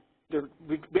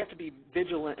we have to be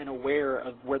vigilant and aware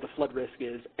of where the flood risk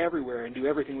is everywhere and do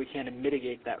everything we can to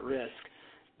mitigate that risk.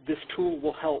 This tool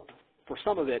will help for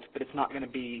some of it, but it's not going to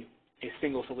be a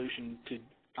single solution to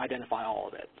identify all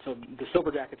of it. So the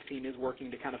Silverjackets team is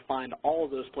working to kind of find all of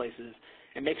those places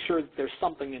and make sure that there's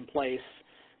something in place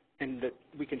and that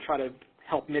we can try to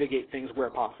help mitigate things where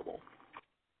possible.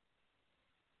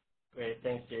 Great,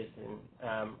 thanks, Jason.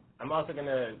 I'm also going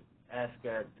to ask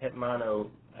Pet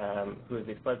Mono, who is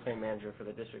the floodplain manager for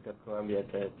the District of Columbia,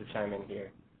 to chime in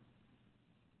here.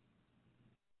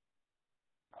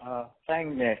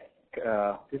 Thanks, Nick.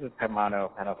 This is Pet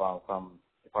Mono, from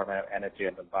Department of Energy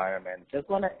and Environment. Just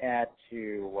want to add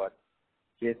to what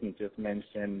Jason just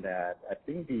mentioned, that I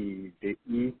think the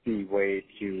easy way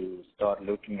to start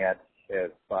looking at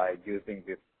is by using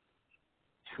this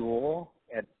tool.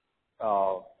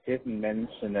 Jason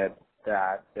mentioned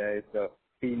that there is a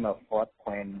FEMA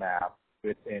floodplain map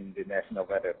within the National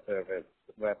Weather Service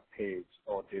web page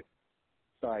or this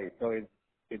site. So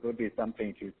it would be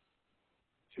something to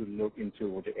look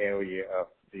into the area of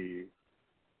the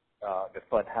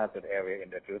flood hazard area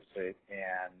in the district.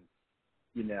 And,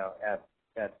 you know,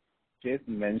 as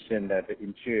Jason mentioned, that the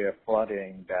interior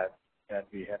flooding that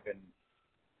we have been,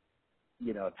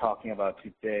 you know, talking about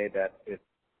today, that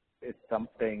it's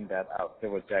something that our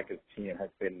Silverjackets team has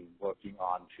been working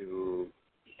on to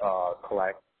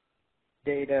collect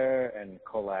data and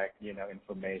collect, you know,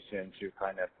 information to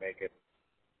kind of make it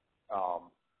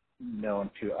known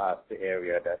to us the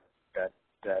area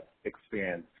that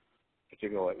experience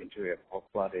particular interior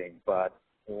flooding. But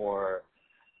for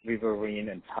riverine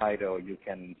and tidal, you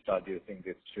can start using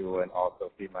this tool, and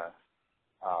also FEMA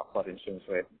flood insurance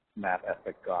rate map as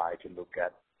a guide to look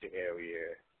at the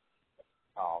area.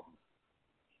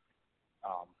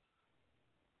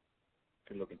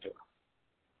 To look into.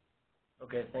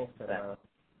 Okay, thanks for that.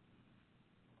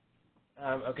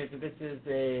 Okay, so this is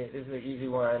an easy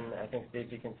one. I think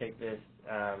Stacey can take this.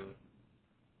 I'm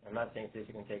not saying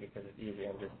Stacey can take it because it's easy.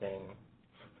 I'm just saying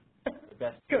the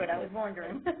best. Good, I was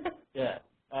wondering. Yeah.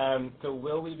 So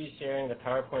will we be sharing the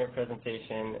PowerPoint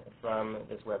presentation from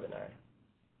this webinar?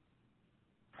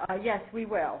 Yes, we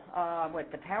will.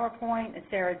 With the PowerPoint,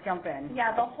 Sarah, jump in.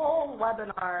 Yeah, the whole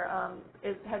webinar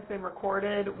has been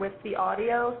recorded with the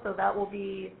audio, so that will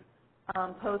be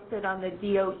posted on the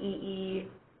DOEE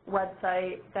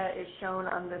website that is shown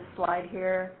on this slide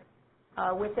here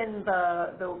within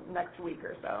the next week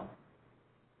or so.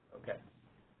 Okay.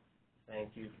 Thank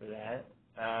you for that.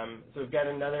 So we've got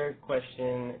another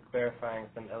question clarifying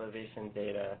some elevation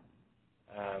data.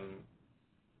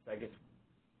 So I guess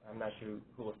I'm not sure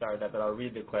who will start with that, but I'll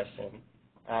read the question.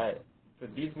 So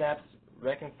these maps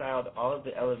reconciled all of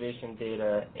the elevation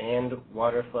data and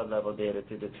water flood level data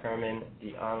to determine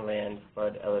the on-land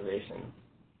flood elevations.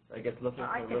 So I guess looking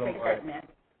for a little more. I can take that, Matt.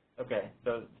 Okay,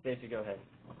 so Stacey, go ahead.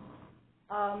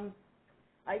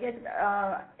 I guess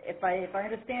if I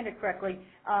understand it correctly,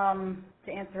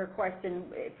 to answer her question,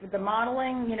 for the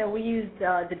modeling, we used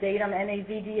the datum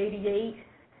NAVD88,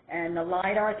 and the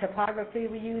LIDAR topography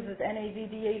we use is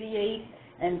NAVD88,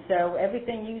 and so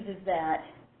everything uses that.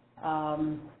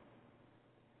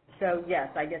 So yes,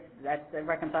 I guess that's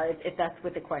reconciled, if that's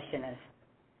what the question is.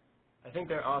 I think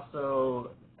they're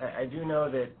also, I do know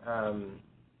that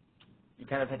you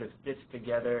kind of had to stitch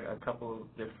together a couple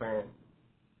different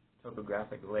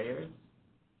topographic layers.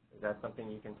 Is that something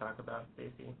you can talk about,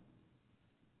 Stacey?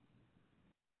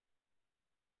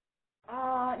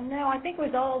 No, I think it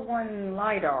was all one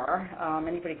LIDAR.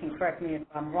 Anybody can correct me if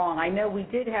I'm wrong. I know we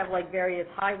did have like various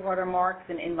high water marks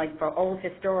in like for old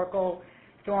historical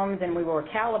storms, and we were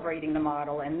calibrating the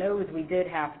model, and those we did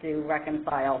have to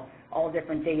reconcile all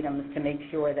different datums to make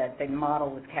sure that the model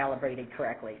was calibrated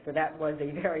correctly. So that was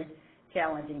a very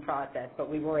challenging process, but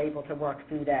we were able to work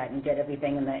through that and get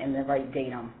everything in the right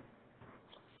datum.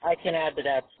 I can add to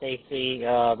that, Stacey.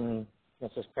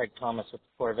 This is Craig Thomas with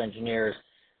the Corps of Engineers.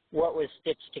 What was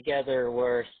stitched together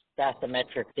were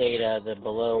bathymetric data, the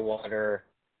below water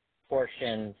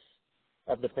portions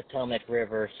of the Potomac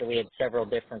River. So we had several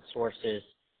different sources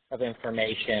of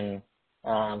information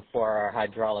for our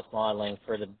hydraulic modeling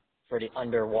for the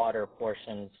underwater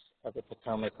portions of the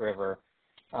Potomac River.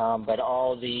 But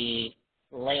all the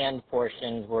land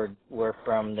portions were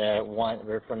from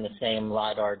the same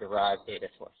LIDAR derived data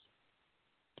source.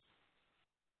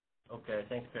 Okay,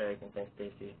 thanks, Craig, and thanks,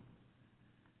 Stacey.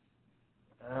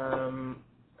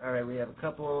 All right, we have a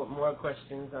couple more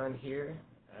questions on here.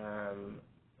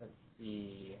 Let's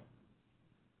see.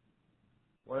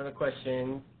 One of the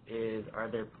questions is, are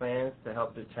there plans to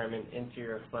help determine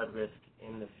interior flood risk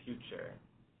in the future?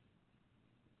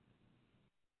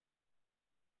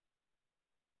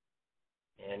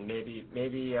 And maybe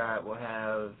we'll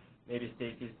have, maybe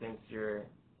Stacey, since you're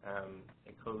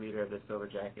a co-leader of the Silver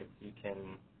Jackets, you can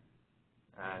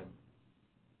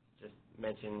just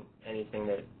mention anything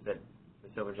that the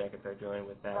Silver Jackets are doing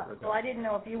with that. Well, I didn't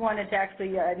know if you wanted to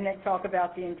actually, Nick, talk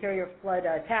about the interior flood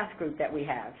task group that we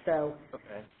have. So,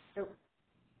 okay. So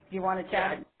do you want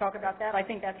to talk about that? I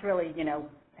think that's really,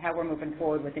 how we're moving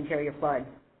forward with interior flood.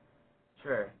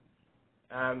 Sure.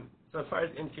 So as far as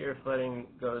interior flooding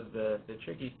goes, the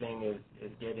tricky thing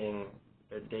is getting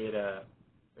the data,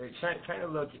 trying to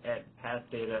look at past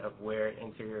data of where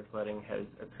interior flooding has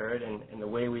occurred, and the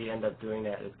way we end up doing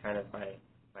that is kind of by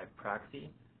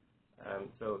proxy.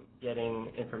 So getting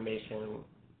information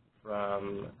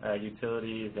from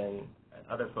utilities and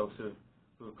other folks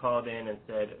who called in and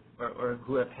said, or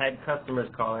who have had customers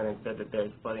call in and said that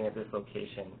there's flooding at this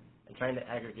location, and trying to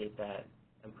aggregate that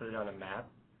and put it on a map.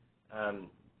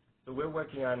 So we're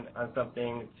working on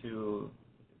something to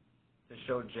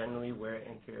show generally where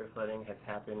interior flooding has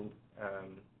happened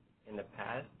in the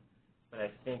past, but I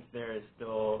think there is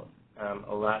still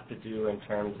a lot to do in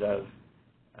terms of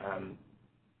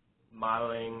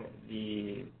modeling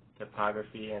the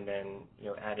topography and then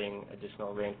adding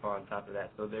additional rainfall on top of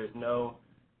that. So there's no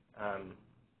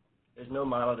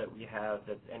model that we have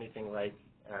that's anything like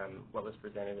what was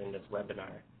presented in this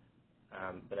webinar.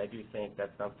 But I do think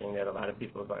that's something that a lot of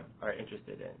people are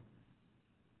interested in.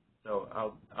 So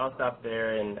I'll stop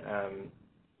there, and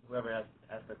whoever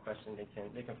asks the question,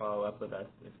 they can follow up with us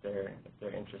if they're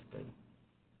interested.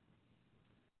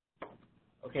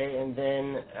 Okay, and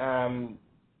then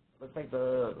looks like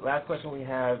the last question we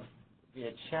have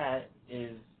via chat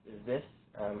is this: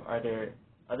 are there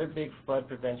other big flood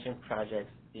prevention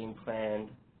projects being planned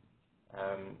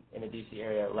in the DC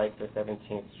area, like the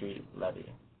 17th Street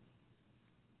levee?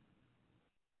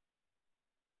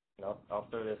 I'll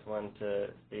throw this one to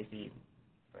Stacey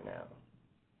for now.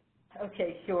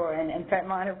 Okay, sure, and Pat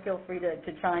Minor, feel free to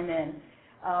chime in.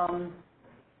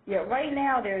 Yeah, right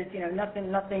now there's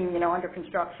nothing under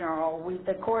construction.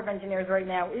 The Corps of Engineers right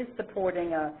now is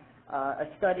supporting a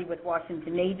study with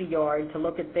Washington Navy Yard to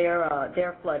look at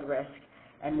their flood risk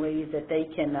and ways that they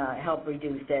can help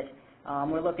reduce it.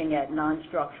 We're looking at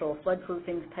non-structural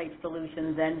flood-proofing type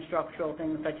solutions and structural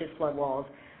things such as flood walls.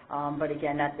 But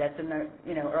again, that's in the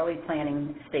early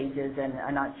planning stages, and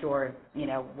I'm not sure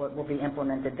what will be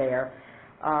implemented there.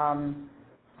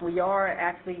 We are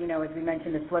actually, as we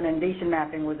mentioned, the flood inundation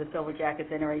mapping was a Silver Jackets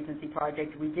interagency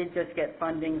project. We did just get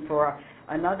funding for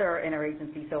another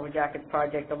interagency Silver Jackets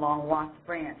project along Watts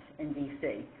Branch in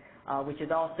D.C., which is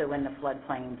also in the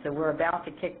floodplain. So we're about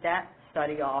to kick that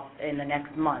study off in the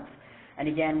next month. And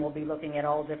again, we'll be looking at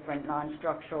all different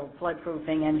non-structural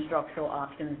flood-proofing and structural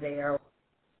options there,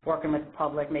 working with the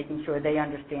public, making sure they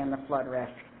understand the flood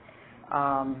risk.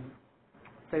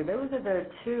 So those are the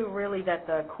two really that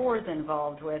the Corps is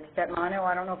involved with. Betmano,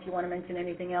 I don't know if you want to mention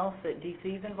anything else that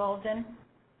DC is involved in?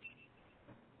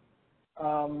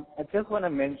 I just want to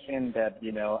mention that,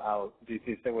 our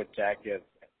DC Civil Jack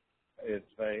is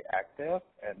very active,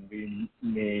 and we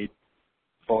meet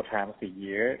 4 times a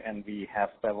year, and we have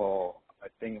several, I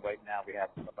think right now we have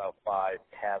about 5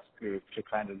 task groups to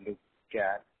kind of look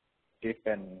at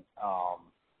different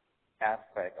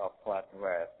aspect of flood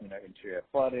risk, interior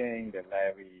flooding, the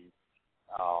levee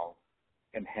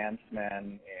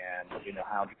enhancement, and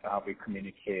how we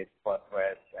communicate flood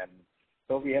risk. And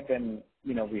so we have been,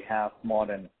 we have more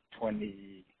than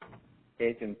 20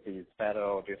 agencies,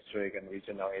 federal, district, and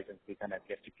regional agencies, kind of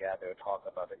get together, talk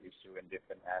about the issue in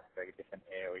different aspects, different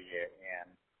area,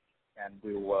 and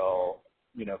we will,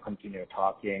 continue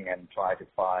talking and try to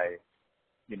find,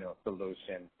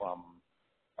 solution from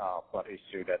flood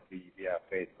issue that we are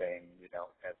facing,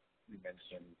 as we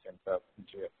mentioned, in terms of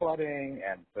interior flooding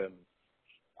and some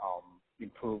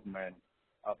improvement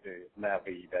of the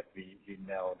levee that we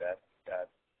know that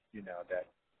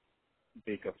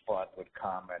bigger flood would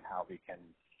come and how we can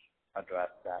address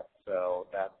that. So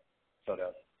that's sort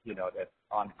of, that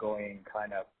ongoing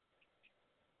kind of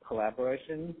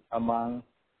collaboration among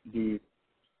the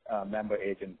member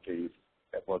agencies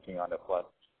that working on the flood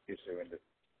issue in the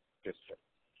district.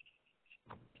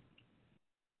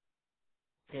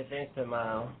 Okay, thanks,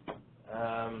 Amal.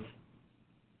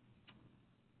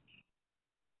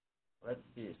 Let's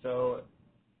see. So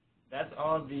that's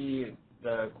all the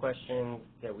questions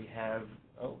that we have.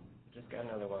 Oh, just got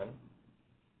another one.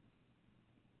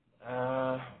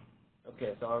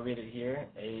 Okay, so I'll read it here.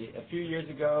 A few years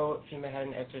ago, FEMA had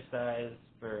an exercise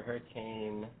for a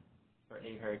hurricane,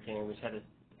 which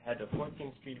had the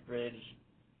 14th Street Bridge,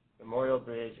 Memorial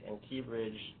Bridge, and Key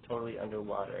Bridge totally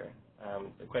underwater.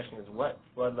 The question is, what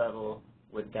flood level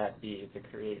would that be to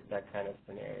create that kind of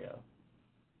scenario?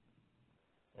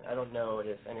 And I don't know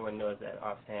if anyone knows that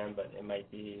offhand, but it might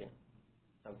be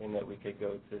something that we could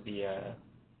go to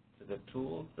the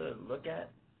tools to look at.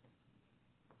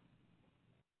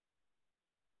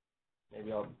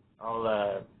 Maybe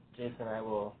Jason, I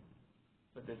will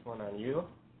put this one on you.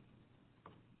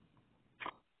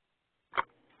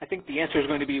 I think the answer is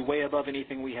going to be way above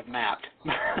anything we have mapped.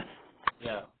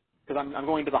 Yeah. Because I'm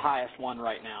going to the highest one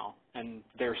right now, and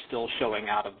they're still showing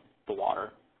out of the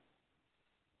water.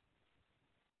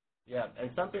 Yeah, and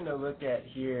something to look at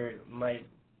here might,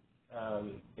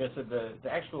 so the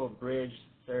actual bridge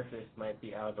surface might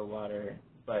be out of the water,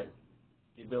 but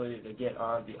the ability to get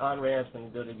on, the on-ramps and the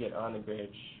ability to get on the bridge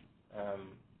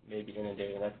may be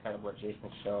inundated, and that's kind of what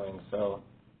Jason's showing. So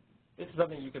this is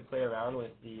something you could play around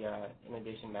with the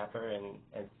inundation mapper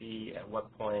and see at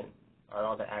what point are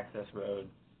all the access roads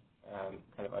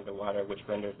kind of underwater, which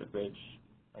renders the bridge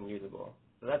unusable.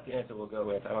 So that's the answer we'll go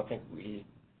with. I don't think we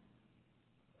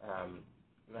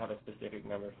have a specific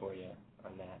number for you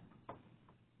on that.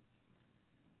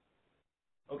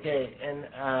 Okay,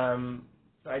 and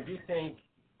so I do think,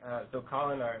 so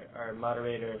Colin, our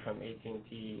moderator from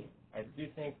AT&T, I do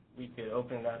think we could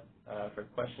open it up for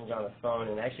questions on the phone,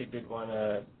 and I actually did want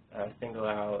to single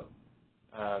out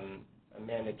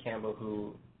Amanda Campbell,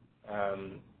 who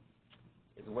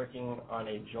is working on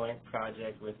a joint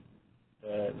project with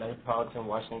the Metropolitan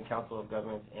Washington Council of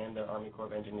Governments and the Army Corps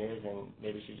of Engineers, and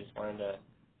maybe she just wanted to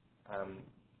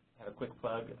have a quick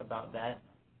plug about that.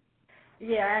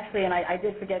 Yeah, actually, and I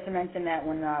did forget to mention that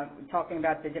when talking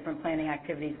about the different planning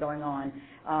activities going on.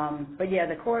 But yeah,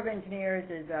 the Corps of Engineers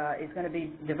is going to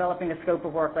be developing a scope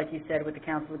of work, like you said, with the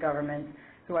Council of Governments,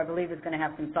 who I believe is going to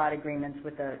have some side agreements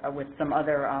with some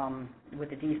other with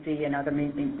the DC and other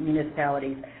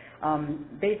municipalities,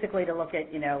 basically to look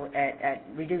at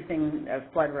reducing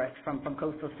flood risk from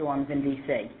coastal storms in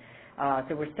DC.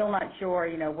 So we're still not sure,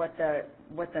 what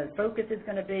the focus is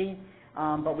going to be.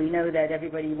 But we know that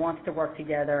everybody wants to work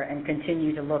together and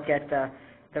continue to look at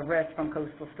the risk from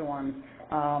coastal storms.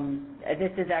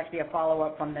 This is actually a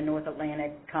follow-up from the North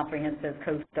Atlantic Comprehensive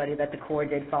Coast Study that the Corps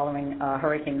did following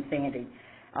Hurricane Sandy.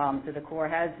 So the Corps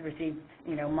has received,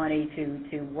 money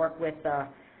to work with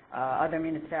other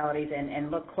municipalities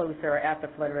and look closer at the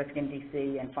flood risk in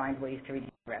D.C. and find ways to reduce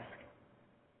risk.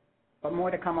 But more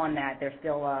to come on that. They're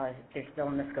still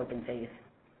in the scoping phase.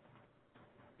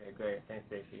 Okay, great. Thanks,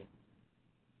 Stacey.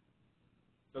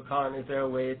 So, Colin, is there a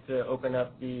way to open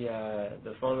up the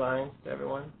phone lines to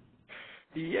everyone?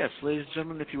 Yes, ladies and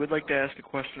gentlemen, if you would like to ask a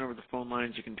question over the phone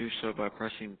lines, you can do so by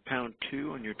pressing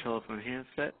 #2 on your telephone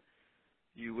handset.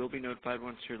 You will be notified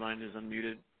once your line is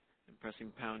unmuted, and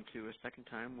pressing pound 2 a second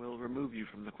time will remove you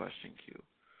from the question queue.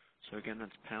 So again,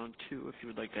 that's pound 2 if you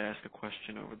would like to ask a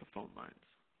question over the phone lines.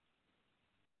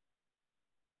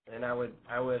 And I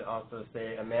would also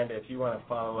say, Amanda, if you want to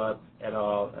follow up at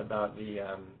all about the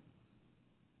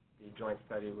joint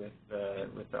study with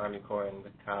the Army Corps and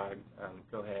the COG,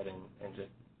 go ahead and just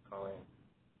call in.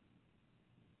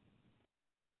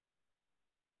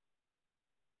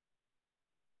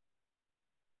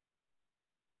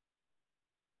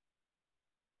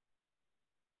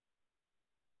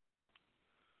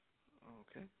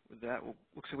 Okay. With that,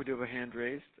 looks like we do have a hand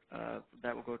raised.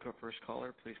 That will go to our first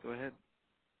caller. Please go ahead.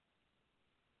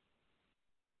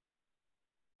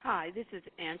 Hi, this is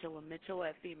Angela Mitchell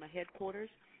at FEMA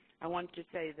headquarters. I wanted to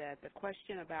say that the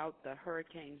question about the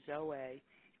Hurricane Zoe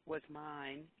was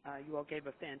mine. You all gave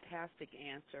a fantastic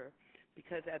answer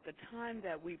because at the time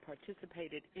that we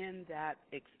participated in that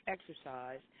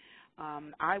exercise,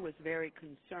 I was very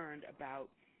concerned about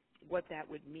what that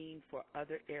would mean for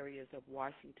other areas of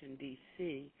Washington,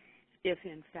 D.C., if,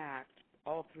 in fact,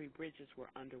 all 3 bridges were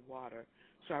underwater.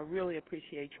 So I really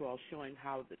appreciate you all showing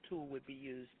how the tool would be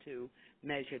used to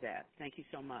measure that. Thank you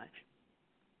so much.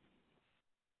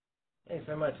 Thanks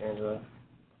so much, Angela.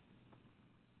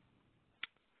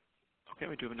 Okay,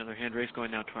 we do have another hand raised going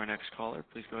now to our next caller.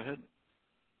 Please go ahead.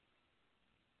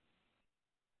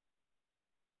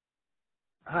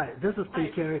 Hi, this is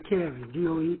Carey,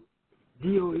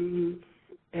 DOEE,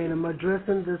 and I'm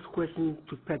addressing this question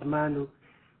to Pat Manu.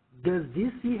 Does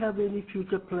DC have any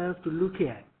future plans to look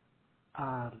at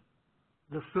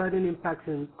the flooding impacts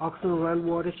in Oxon Run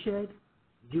watershed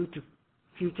due to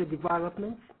future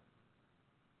developments?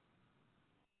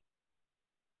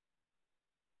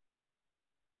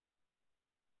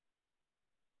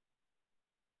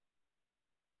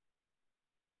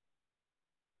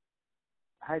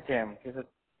 Hi, Jim. This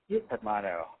is Pat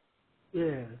Manu.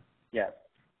 Yeah. Yes.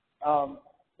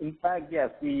 In fact, yes,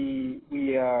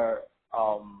 we are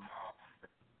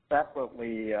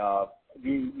separately.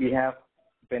 We have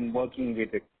been working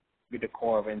with the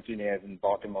Corps of Engineers in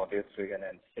Baltimore district, and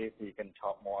then Stacey can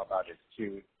talk more about it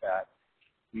too. That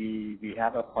we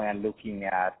have a plan looking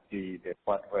at the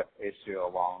flood risk issue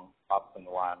along Upton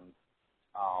Run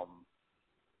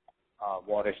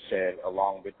watershed,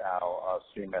 along with our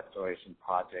stream restoration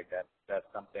project. That's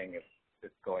something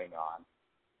that's going on.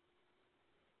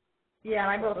 Yeah,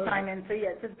 I will chime in.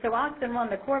 So Oxon Run,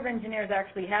 the Corps of Engineers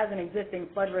actually has an existing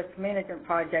flood risk management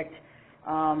project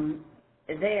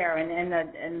there, and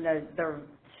the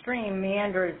stream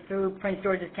meanders through Prince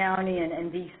George's County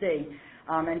and D.C.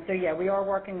 And so, yeah, we are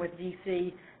working with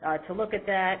D.C. To look at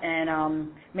that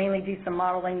and mainly do some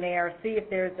modeling there, see if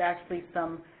there's actually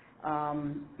some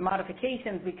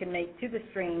modifications we can make to the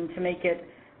stream to make it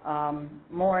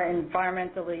more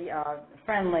environmentally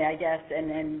friendly, I guess,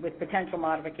 and with potential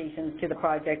modifications to the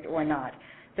project or not.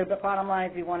 So the bottom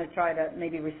line is we want to try to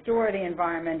maybe restore the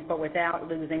environment, but without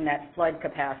losing that flood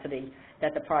capacity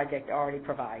that the project already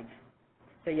provides.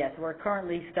 So yes, we're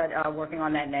currently working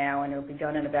on that now, and it'll be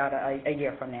done in about a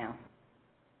year from now.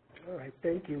 All right,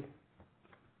 thank you.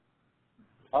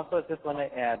 Also, just want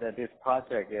to add that this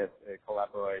project is a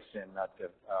collaboration not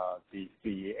just DC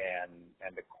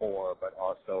and the Corps, but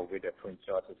also with the Prince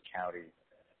George's County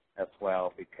as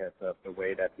well, because of the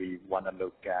way that we want to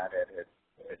look at it.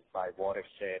 It's by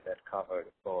watershed that covers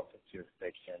both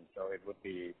jurisdictions, so it would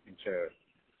be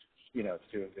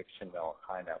jurisdictional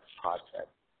kind of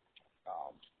project,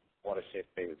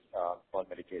 watershed-based flood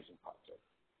mitigation project.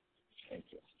 Thank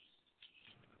you.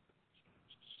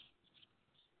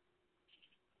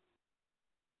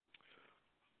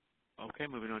 Okay,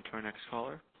 moving on to our next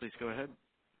caller. Please go ahead.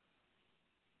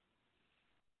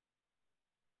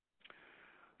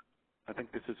 I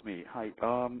think this is me. Hi.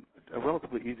 A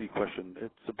relatively easy question.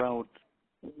 It's about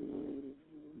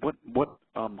what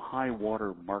high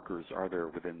water markers are there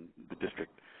within the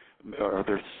district? Are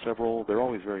there several? They're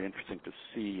always very interesting to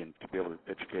see and to be able to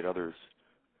educate others.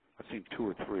 I've seen 2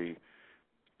 or 3,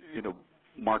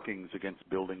 markings against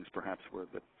buildings perhaps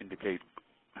that indicate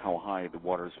how high the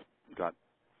water's got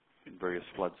in various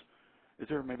floods. Is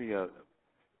there maybe a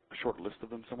short list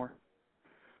of them somewhere?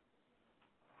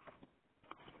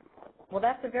 Well,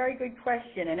 that's a very good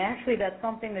question, and actually that's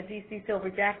something the DC Silver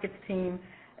Jackets team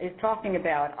is talking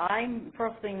about. I'm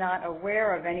personally not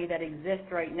aware of any that exist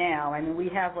right now. I mean, we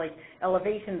have like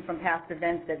elevations from past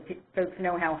events that folks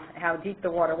know how deep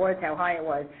the water was, how high it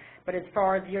was. But as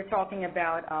far as you're talking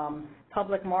about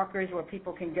public markers where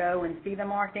people can go and see the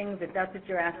markings, if that's what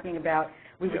you're asking about,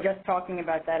 we were just talking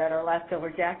about that at our last Silver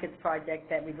Jackets project,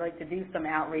 that we'd like to do some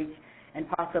outreach and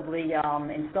possibly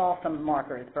install some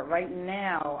markers. But right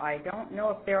now, I don't know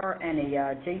if there are any.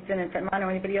 Jason and Fetman, or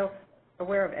anybody else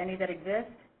aware of any that exist?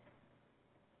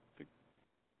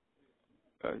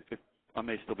 If I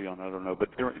may still be on, I don't know, but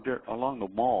they're along the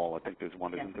mall. I think there's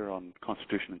one, Yeah. isn't there, on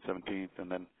Constitution and 17th,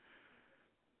 and then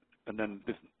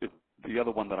the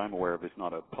other one that I'm aware of is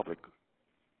not a public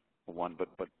one, but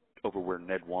over where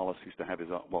Ned Wallace used to have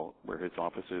where his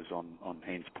office is on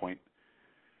Haynes Point,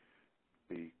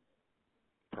 the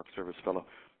Park Service fellow.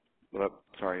 But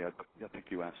sorry, I think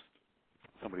you asked.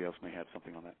 Somebody else may have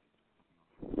something on that.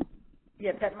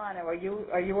 Yeah, Petmano, are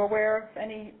you aware of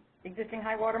any existing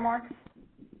high water marks?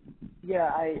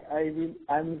 Yeah,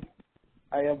 I'm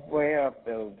aware of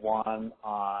the one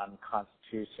on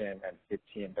Constitution and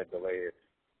 15th, I believe,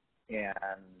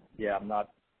 and yeah, I'm not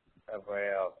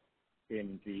aware of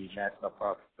in the National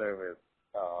Park Service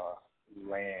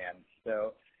land.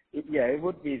 So it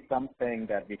would be something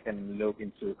that we can look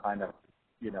into, kind of,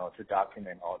 to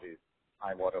document all these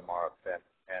high water marks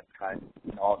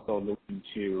and also look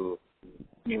into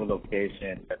new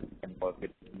locations that can work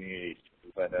with the community,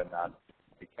 whether or not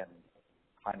we can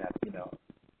kind of,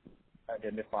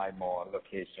 identify more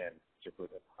locations to put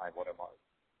as high water marks.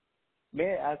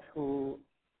 May I ask who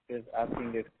is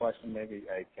asking this question? Maybe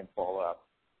I can follow up.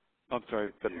 I'm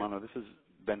sorry, Fetmano, this is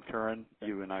Ben Curran.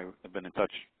 You and I have been in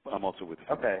touch. I'm also with you.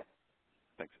 Okay.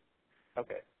 Thanks.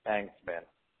 Okay. Thanks, Ben.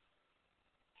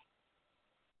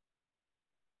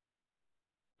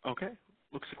 Okay.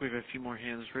 Looks like we have a few more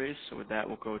hands raised, so with that,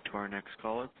 we'll go to our next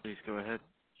caller. Please go ahead.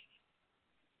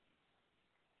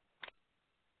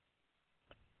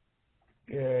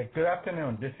 Good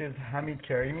afternoon. This is Hamid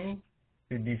Karimi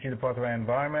with DC Department of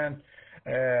Environment.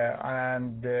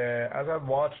 As I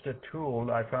watched the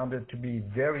tool, I found it to be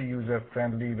very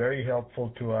user-friendly, very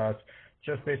helpful to us.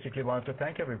 Just basically wanted to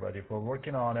thank everybody for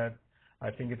working on it.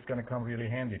 I think it's going to come really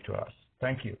handy to us.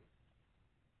 Thank you.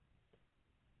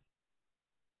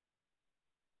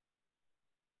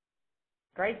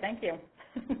 Great, thank you.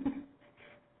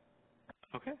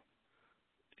 Okay.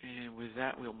 And with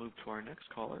that, we'll move to our next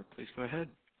caller. Please go ahead.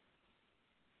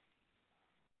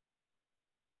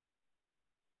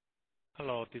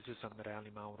 Hello, this is Andrea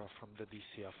Limaura from the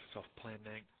DC Office of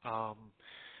Planning.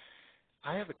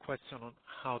 I have a question on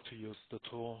how to use the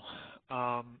tool.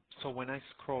 So when I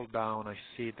scroll down, I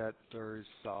see that there's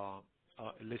a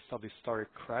list of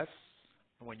historic crests.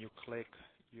 And when you click,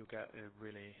 you get a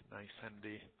really nice,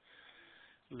 handy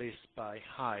list by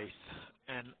height.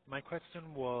 And my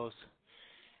question was,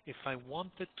 if I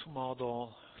wanted to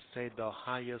model, say, the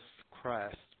highest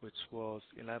crest, which was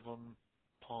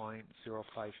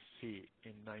 11.05 feet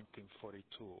in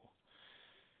 1942,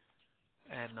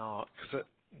 and because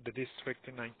the district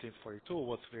in 1942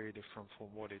 was very different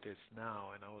from what it is now,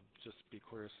 and I would just be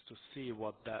curious to see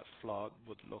what that flood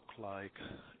would look like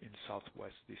in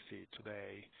Southwest DC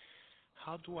today.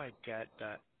 How do I get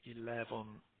that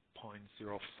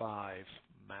 11.05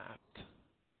 mapped?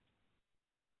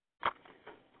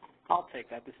 I'll take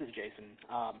that. This is Jason.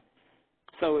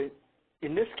 So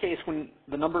in this case, when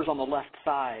the number's on the left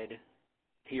side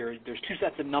here, there's two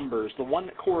sets of numbers. The one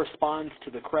that corresponds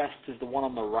to the crest is the one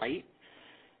on the right.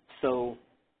 So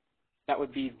that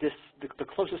would be this, the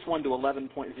closest one to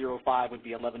 11.05 would be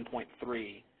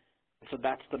 11.3. So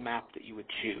that's the map that you would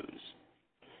choose.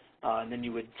 And then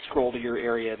you would scroll to your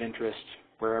area of interest,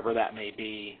 wherever that may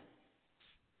be.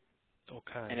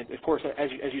 Okay. And of course, as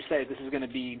you say, this is going to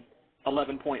be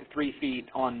 11.3 feet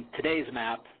on today's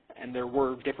map, and there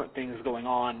were different things going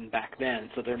on back then,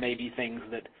 so there may be things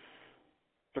that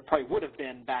there probably would have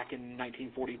been back in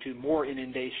 1942, more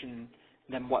inundation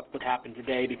than what would happen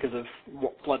today because of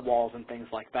flood walls and things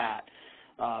like that.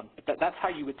 But that's how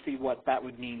you would see what that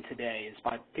would mean today, is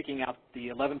by picking out the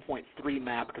 11.3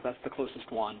 map, because that's the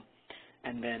closest one,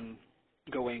 and then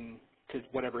going to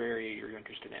whatever area you're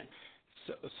interested in.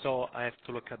 So I have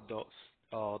to look at those.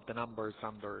 The numbers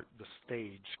under the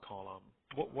stage column.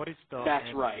 What is the?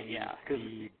 That's right, yeah. Because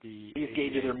these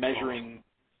gauges are measuring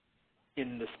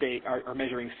in the state, are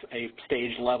measuring a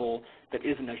stage level that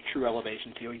isn't a true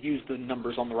elevation. So you'll use the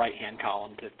numbers on the right-hand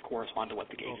column to correspond to what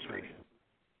the gauge is reading.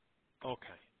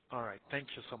 Okay. All right.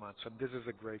 Thank you so much. And this is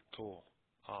a great tool.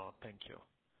 Thank you.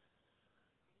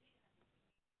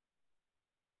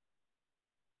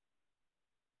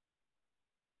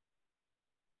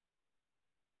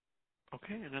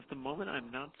 Okay, and at the moment,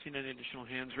 I'm not seeing any additional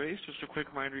hands raised. Just a quick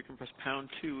reminder, you can press #2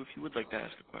 if you would like to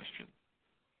ask a question.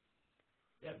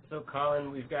 Yep. So, Colin,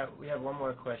 we have one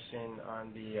more question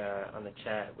on the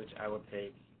chat, which I will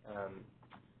take.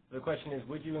 The question is,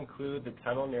 would you include the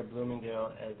tunnel near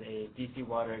Bloomingdale as a DC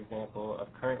water example of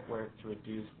current work to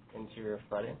reduce interior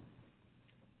flooding?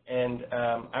 And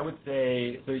I would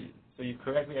say, so you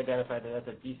correctly identified that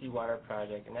that's a DC water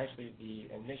project, and actually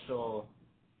the initial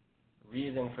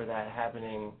reason for that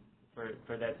happening,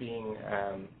 for that being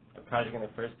a project in the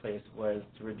first place, was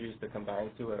to reduce the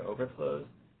combined sewer overflows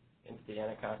into the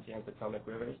Anacostia and Potomac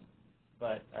rivers.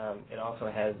 But it also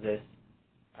has this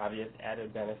obvious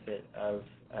added benefit of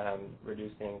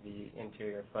reducing the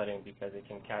interior flooding, because it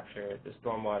can capture the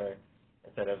stormwater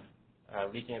instead of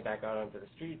leaking it back out onto the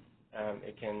streets.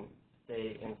 It can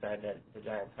stay inside the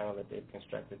giant tunnel that they've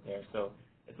constructed there. So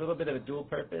it's a little bit of a dual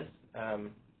purpose.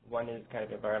 One is kind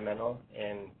of environmental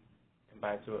and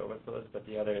combined sewer overflows, but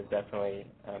the other is definitely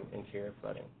interior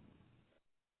flooding.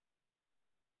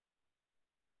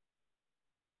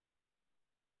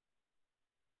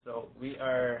 So we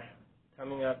are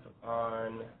coming up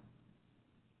on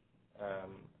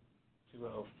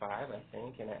 2:05, I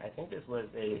think, and I think this was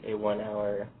a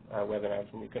 1-hour webinar.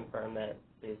 Can you confirm that,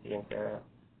 Stacey and Sarah?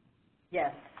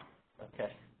 Yes.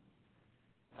 Okay.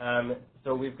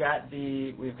 So we've got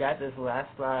this last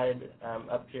slide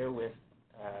up here with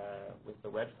the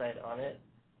website on it,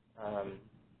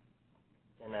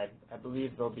 and I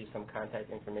believe there'll be some contact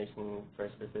information for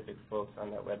specific folks on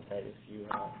that website if you.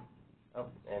 Oh,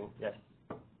 and yes.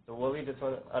 So we'll leave this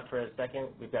one up for a second.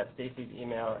 We've got Stacey's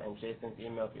email and Jason's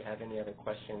email. If you have any other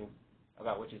questions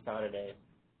about what you saw today,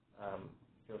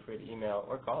 feel free to email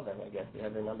or call them, I guess. We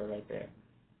have their number right there.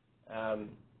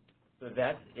 So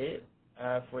that's it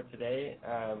for today.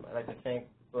 I'd like to thank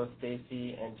both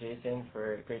Stacey and Jason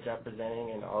for a great job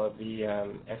presenting, and all of the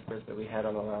experts that we had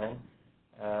on the line.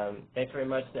 Thanks very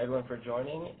much to everyone for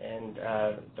joining, and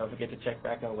don't forget to check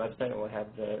back on the website, and we'll have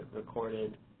the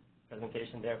recorded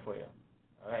presentation there for you.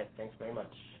 All right, thanks very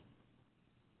much.